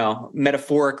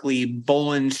 metaphorically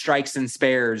bowling strikes and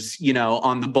spares,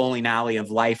 on the bowling alley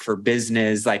of life or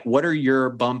business. Like, what are your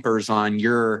bumpers on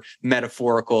your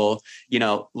metaphorical,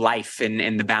 life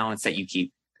and the balance that you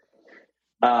keep?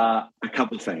 A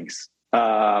couple of things.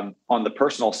 On the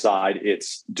personal side,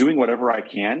 it's doing whatever I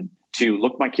can to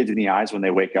look my kids in the eyes when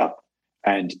they wake up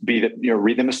and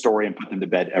read them a story and put them to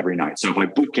bed every night. So if I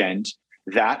bookend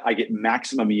that, I get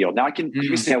maximum yield. Now I can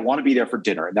say I want to be there for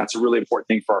dinner, and that's a really important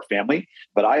thing for our family.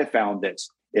 But I have found that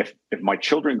if my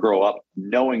children grow up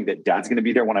knowing that dad's going to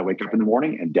be there when I wake up in the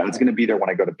morning and dad's going to be there when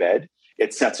I go to bed,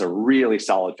 it sets a really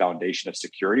solid foundation of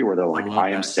security where they're like, I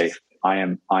am safe. I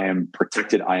am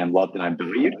protected. I am loved and I'm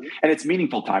valued. And it's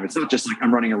meaningful time. It's not just like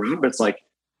I'm running around, but it's like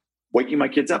waking my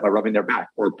kids up by rubbing their back,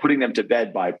 or putting them to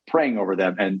bed by praying over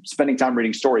them and spending time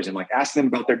reading stories and like asking them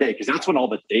about their day. Cause that's when all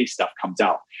the day stuff comes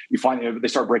out. You find they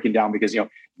start breaking down because,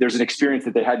 there's an experience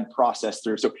that they hadn't processed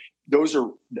through. So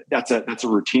that's a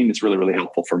routine that's really, really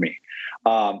helpful for me.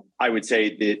 I would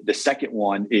say the second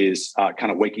one is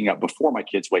kind of waking up before my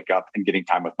kids wake up and getting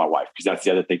time with my wife. Cause that's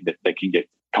the other thing that can get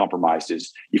compromised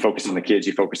is you focus on the kids,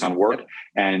 you focus on work,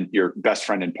 and your best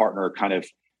friend and partner kind of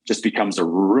just becomes a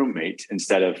roommate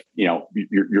instead of,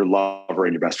 your lover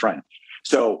and your best friend.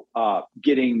 So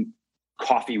getting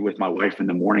coffee with my wife in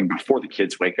the morning before the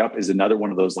kids wake up is another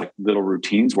one of those like little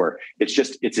routines where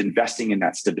it's investing in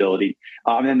that stability.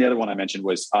 And then the other one I mentioned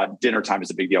was dinner time is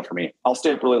a big deal for me. I'll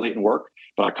stay up really late and work,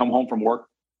 but I come home from work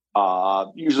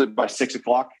usually by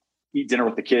 6:00, eat dinner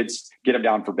with the kids, get them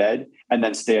down for bed, and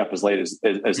then stay up as late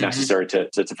as necessary to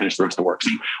finish the rest of the work.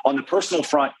 So on the personal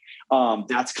front,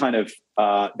 that's kind of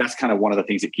one of the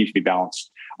things that keeps me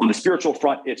balanced. On the spiritual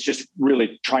front, it's just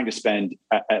really trying to spend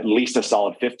at least a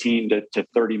solid 15 to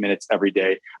 30 minutes every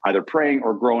day, either praying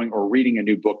or growing or reading a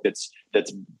new book that's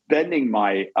bending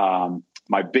my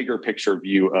bigger picture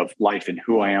view of life and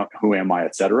who am I,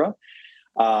 et cetera.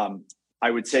 I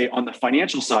would say on the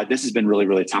financial side, this has been really,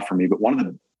 really tough for me, but one of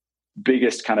the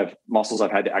biggest kind of muscles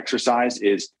I've had to exercise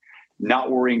is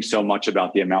not worrying so much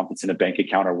about the amount that's in a bank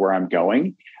account or where I'm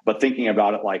going, but thinking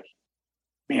about it like,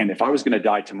 man, if I was going to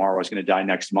die tomorrow, I was going to die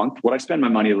next month, would I spend my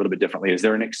money a little bit differently? Is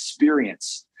there an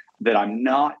experience that I'm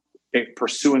not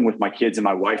pursuing with my kids and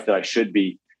my wife that I should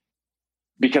be,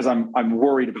 because I'm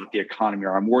worried about the economy,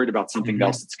 or I'm worried about something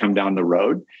else that's come down the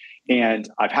road? And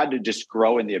I've had to just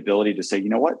grow in the ability to say, you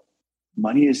know what?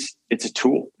 Money it's a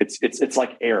tool. It's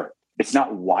like air. It's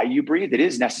not why you breathe. It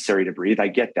is necessary to breathe. I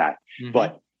get that.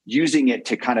 But using it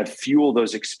to kind of fuel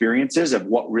those experiences of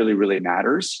what really, really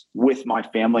matters with my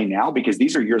family now, because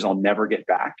these are years I'll never get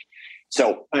back.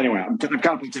 So anyway, I'm kind of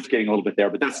pontificating a little bit there,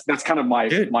 but that's kind of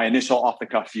my initial off the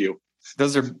cuff view.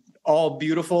 Those are all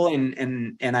beautiful.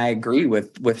 And I agree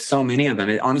with so many of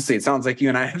them. Honestly, it sounds like you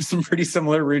and I have some pretty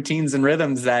similar routines and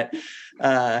rhythms that,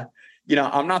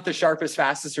 I'm not the sharpest,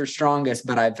 fastest, or strongest,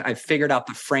 but I've figured out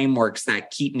the frameworks that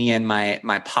keep me in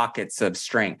my pockets of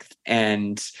strength.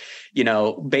 And,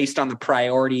 based on the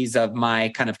priorities of my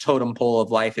kind of totem pole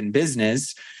of life and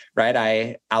business, right?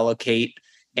 I allocate,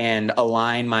 and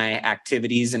align my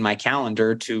activities and my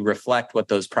calendar to reflect what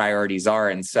those priorities are.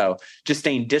 And so just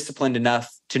staying disciplined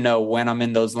enough to know when I'm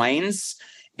in those lanes.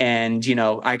 And,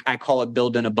 I call it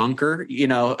building a bunker,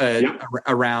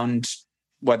 around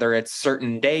whether it's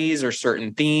certain days or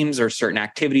certain themes or certain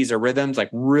activities or rhythms, like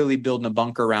really building a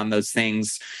bunker around those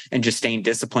things and just staying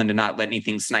disciplined and not let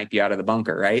anything snipe you out of the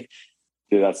bunker. Right.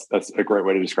 Yeah, that's a great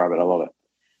way to describe it. I love it.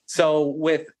 So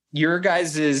with your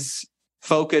guys's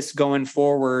focus going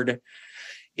forward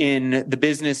in the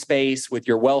business space, with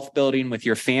your wealth building, with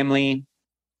your family,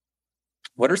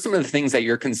 what are some of the things that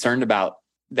you're concerned about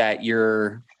that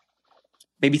you're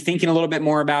maybe thinking a little bit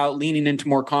more about, leaning into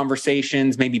more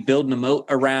conversations, maybe building a moat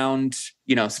around,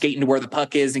 skating to where the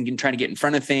puck is and trying to get in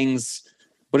front of things?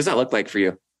 What does that look like for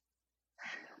you?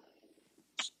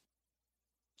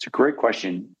 It's a great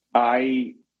question.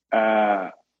 I'm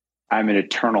an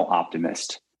eternal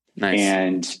optimist. Nice.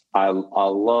 And I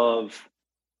love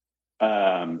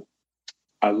our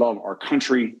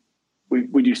country.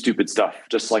 We do stupid stuff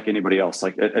just like anybody else.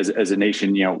 Like as a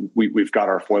nation, we've got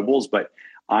our foibles, but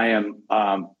I am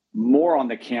more on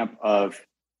the camp of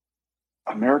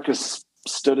America's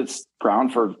stood its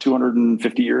ground for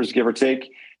 250 years, give or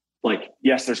take. Like,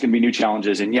 yes, there's going to be new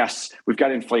challenges, and yes, we've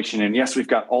got inflation, and yes, we've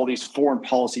got all these foreign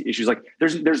policy issues. Like,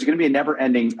 there's going to be a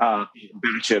never-ending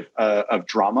batch of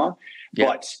drama. Yeah.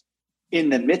 But in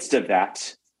the midst of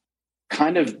that,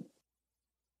 kind of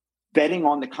betting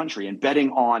on the country and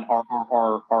betting on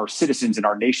our citizens and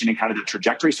our nation and kind of the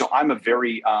trajectory. So I'm a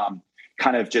very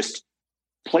kind of just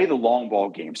play the long ball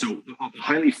game. So a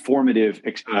highly formative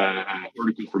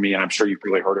article for me, and I'm sure you've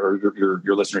probably heard it, or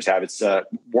your listeners have. It's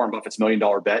Warren Buffett's $1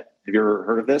 Million Bet. Have you ever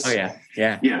heard of this? Oh,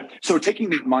 yeah. So taking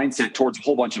that mindset towards a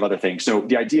whole bunch of other things. So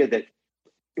the idea that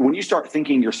when you start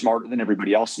thinking you're smarter than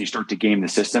everybody else and you start to game the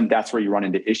system, that's where you run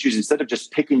into issues. Instead of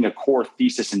just picking a core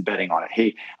thesis and betting on it.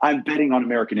 Hey, I'm betting on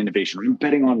American innovation, or I'm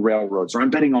betting on railroads, or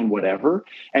I'm betting on whatever.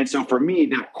 And so for me,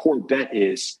 that core bet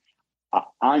is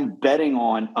I'm betting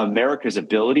on America's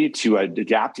ability to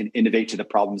adapt and innovate to the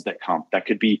problems that come. That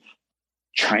could be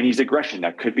Chinese aggression.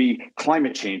 That could be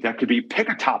climate change. That could be pick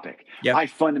a topic. Yep. I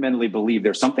fundamentally believe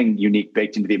there's something unique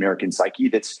baked into the American psyche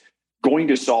that's going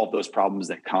to solve those problems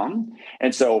that come.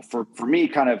 And so for me,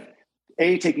 kind of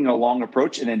A, taking a long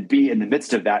approach, and then B, in the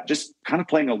midst of that, just kind of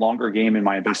playing a longer game in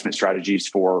my investment strategies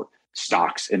for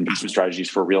stocks, investment strategies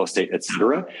for real estate, et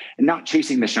cetera, and not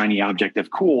chasing the shiny object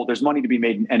of cool, there's money to be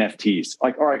made in NFTs.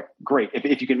 Like, all right, great.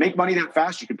 If you can make money that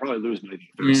fast, you can probably lose money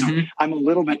that fast. Mm-hmm. So I'm a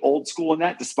little bit old school in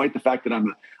that, despite the fact that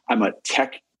I'm a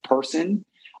tech person.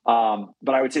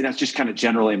 But I would say that's just kind of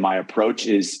generally my approach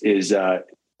is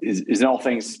in all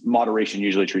things, moderation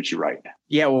usually treats you right.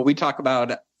 Yeah. Well, we talk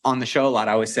about on the show a lot.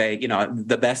 I always say,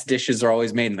 the best dishes are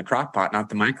always made in the crock pot, not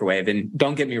the microwave. And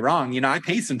don't get me wrong, I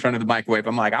pace in front of the microwave.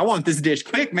 I'm like, I want this dish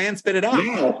quick, man, spit it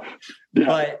out. Yeah.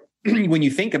 But when you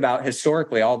think about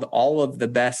historically, all of the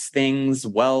best things,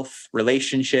 wealth,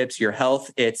 relationships, your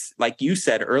health, it's like you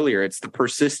said earlier, it's the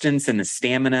persistence and the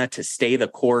stamina to stay the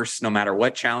course, no matter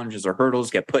what challenges or hurdles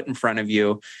get put in front of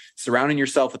you, surrounding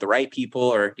yourself with the right people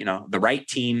or, the right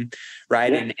team,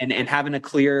 right? Yeah. And having a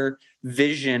clear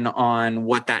vision on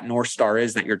what that North Star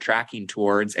is that you're tracking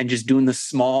towards, and just doing the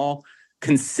small,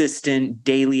 consistent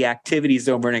daily activities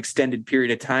over an extended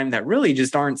period of time that really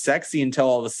just aren't sexy until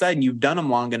all of a sudden you've done them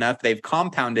long enough, they've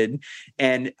compounded,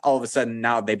 and all of a sudden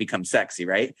now they become sexy,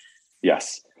 right?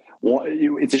 Yes. Well,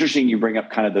 it's interesting you bring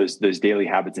up kind of those daily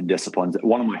habits and disciplines.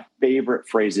 One of my favorite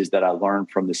phrases that I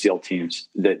learned from the SEAL teams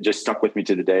that just stuck with me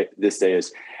to this day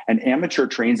is, an amateur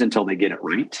trains until they get it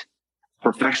right.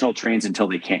 Professional trains until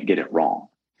they can't get it wrong.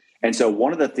 And so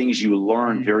one of the things you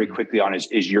learn very quickly on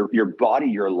is your body,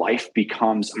 your life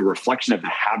becomes a reflection of the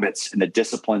habits and the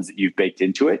disciplines that you've baked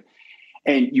into it.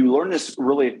 And you learn this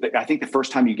really, I think the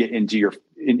first time you get into your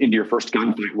first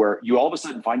gunfight, where you all of a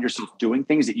sudden find yourself doing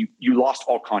things that you lost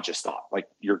all conscious thought. Like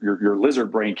your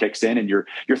lizard brain kicks in and you're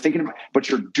thinking about, but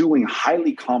you're doing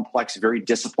highly complex, very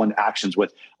disciplined actions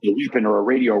with a weapon or a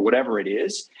radio or whatever it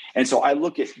is. And so I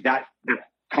look at that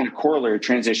kind of corollary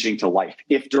transitioning to life.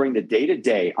 If during the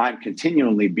day-to-day, I'm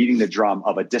continually beating the drum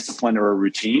of a discipline or a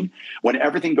routine, when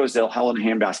everything goes to hell in a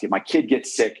handbasket, my kid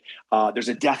gets sick, there's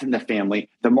a death in the family,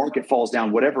 the market falls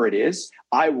down, whatever it is,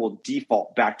 I will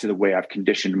default back to the way I've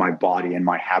conditioned my body and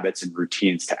my habits and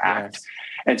routines to act. Yes.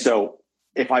 And so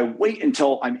if I wait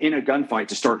until I'm in a gunfight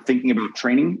to start thinking about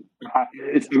training, I'm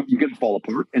going to fall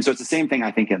apart. And so it's the same thing,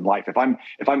 I think, in life. If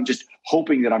I'm just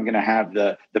hoping that I'm going to have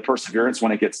the perseverance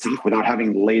when it gets tough without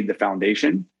having laid the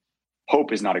foundation,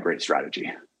 hope is not a great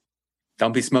strategy.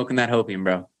 Don't be smoking that hopium,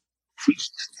 bro.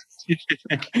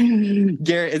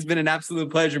 Garrett, it's been an absolute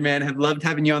pleasure, man. I've loved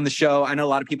having you on the show. I know a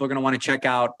lot of people are going to want to check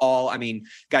out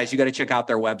guys, you got to check out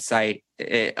their website,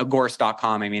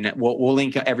 Agorist.com. I mean, we'll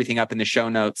link everything up in the show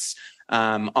notes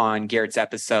on Garrett's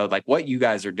episode. Like, what you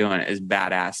guys are doing is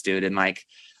badass, dude. And like,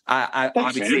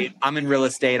 obviously I'm in real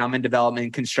estate, I'm in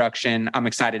development, construction. I'm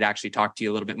excited to actually talk to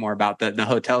you a little bit more about the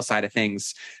hotel side of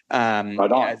things,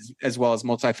 as well as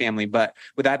multifamily. But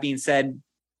with that being said,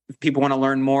 if people want to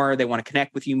learn more, they want to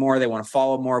connect with you more, they want to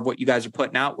follow more of what you guys are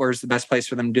putting out, where's the best place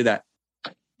for them to do that?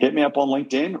 Hit me up on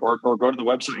LinkedIn or go to the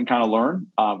website and kind of learn.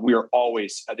 We are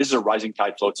always, this is a rising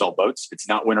tide floats all boats. It's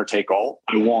not winner take all.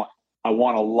 I want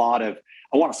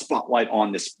a spotlight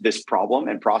on this problem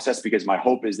and process, because my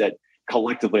hope is that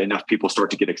collectively enough people start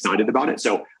to get excited about it.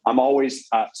 So I'm always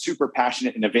super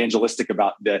passionate and evangelistic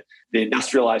about the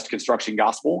industrialized construction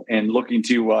gospel, and looking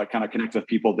to kind of connect with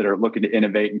people that are looking to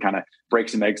innovate and kind of break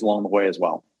some eggs along the way as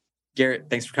well. Garrett,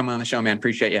 thanks for coming on the show, man.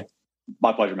 Appreciate you.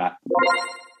 My pleasure, Matt.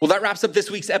 Well, that wraps up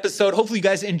this week's episode. Hopefully you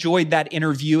guys enjoyed that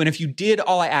interview. And if you did,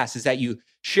 all I ask is that you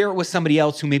share it with somebody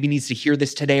else who maybe needs to hear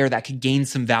this today, or that could gain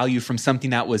some value from something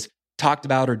that was talked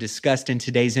about or discussed in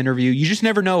today's interview. You just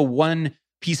never know. One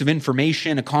piece of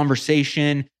information, a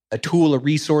conversation, a tool, a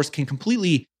resource can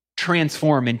completely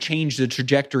transform and change the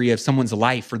trajectory of someone's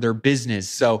life or their business.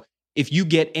 So if you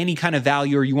get any kind of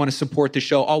value or you want to support the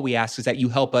show, all we ask is that you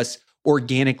help us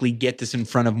organically get this in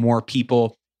front of more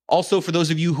people. Also, for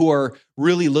those of you who are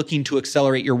really looking to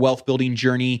accelerate your wealth building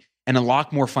journey and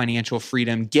unlock more financial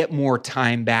freedom, get more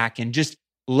time back, and just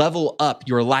level up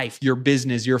your life, your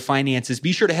business, your finances,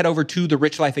 be sure to head over to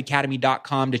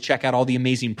therichlifeacademy.com to check out all the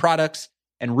amazing products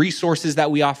and resources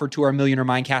that we offer to our Millionaire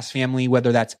Mindcast family,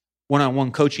 whether that's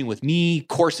one-on-one coaching with me,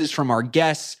 courses from our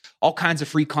guests, all kinds of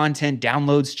free content,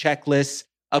 downloads, checklists,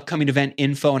 upcoming event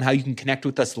info, and how you can connect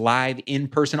with us live in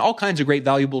person, all kinds of great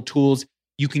valuable tools.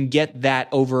 You can get that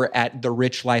over at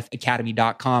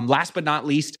therichlifeacademy.com. Last but not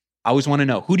least, I always want to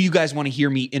know, who do you guys want to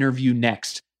hear me interview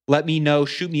next? Let me know.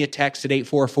 Shoot me a text at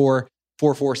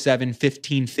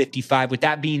 844-447-1555. With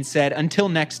that being said, until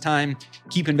next time,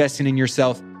 keep investing in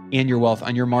yourself and your wealth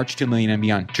on your march to $1 million and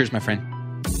beyond. Cheers, my friend.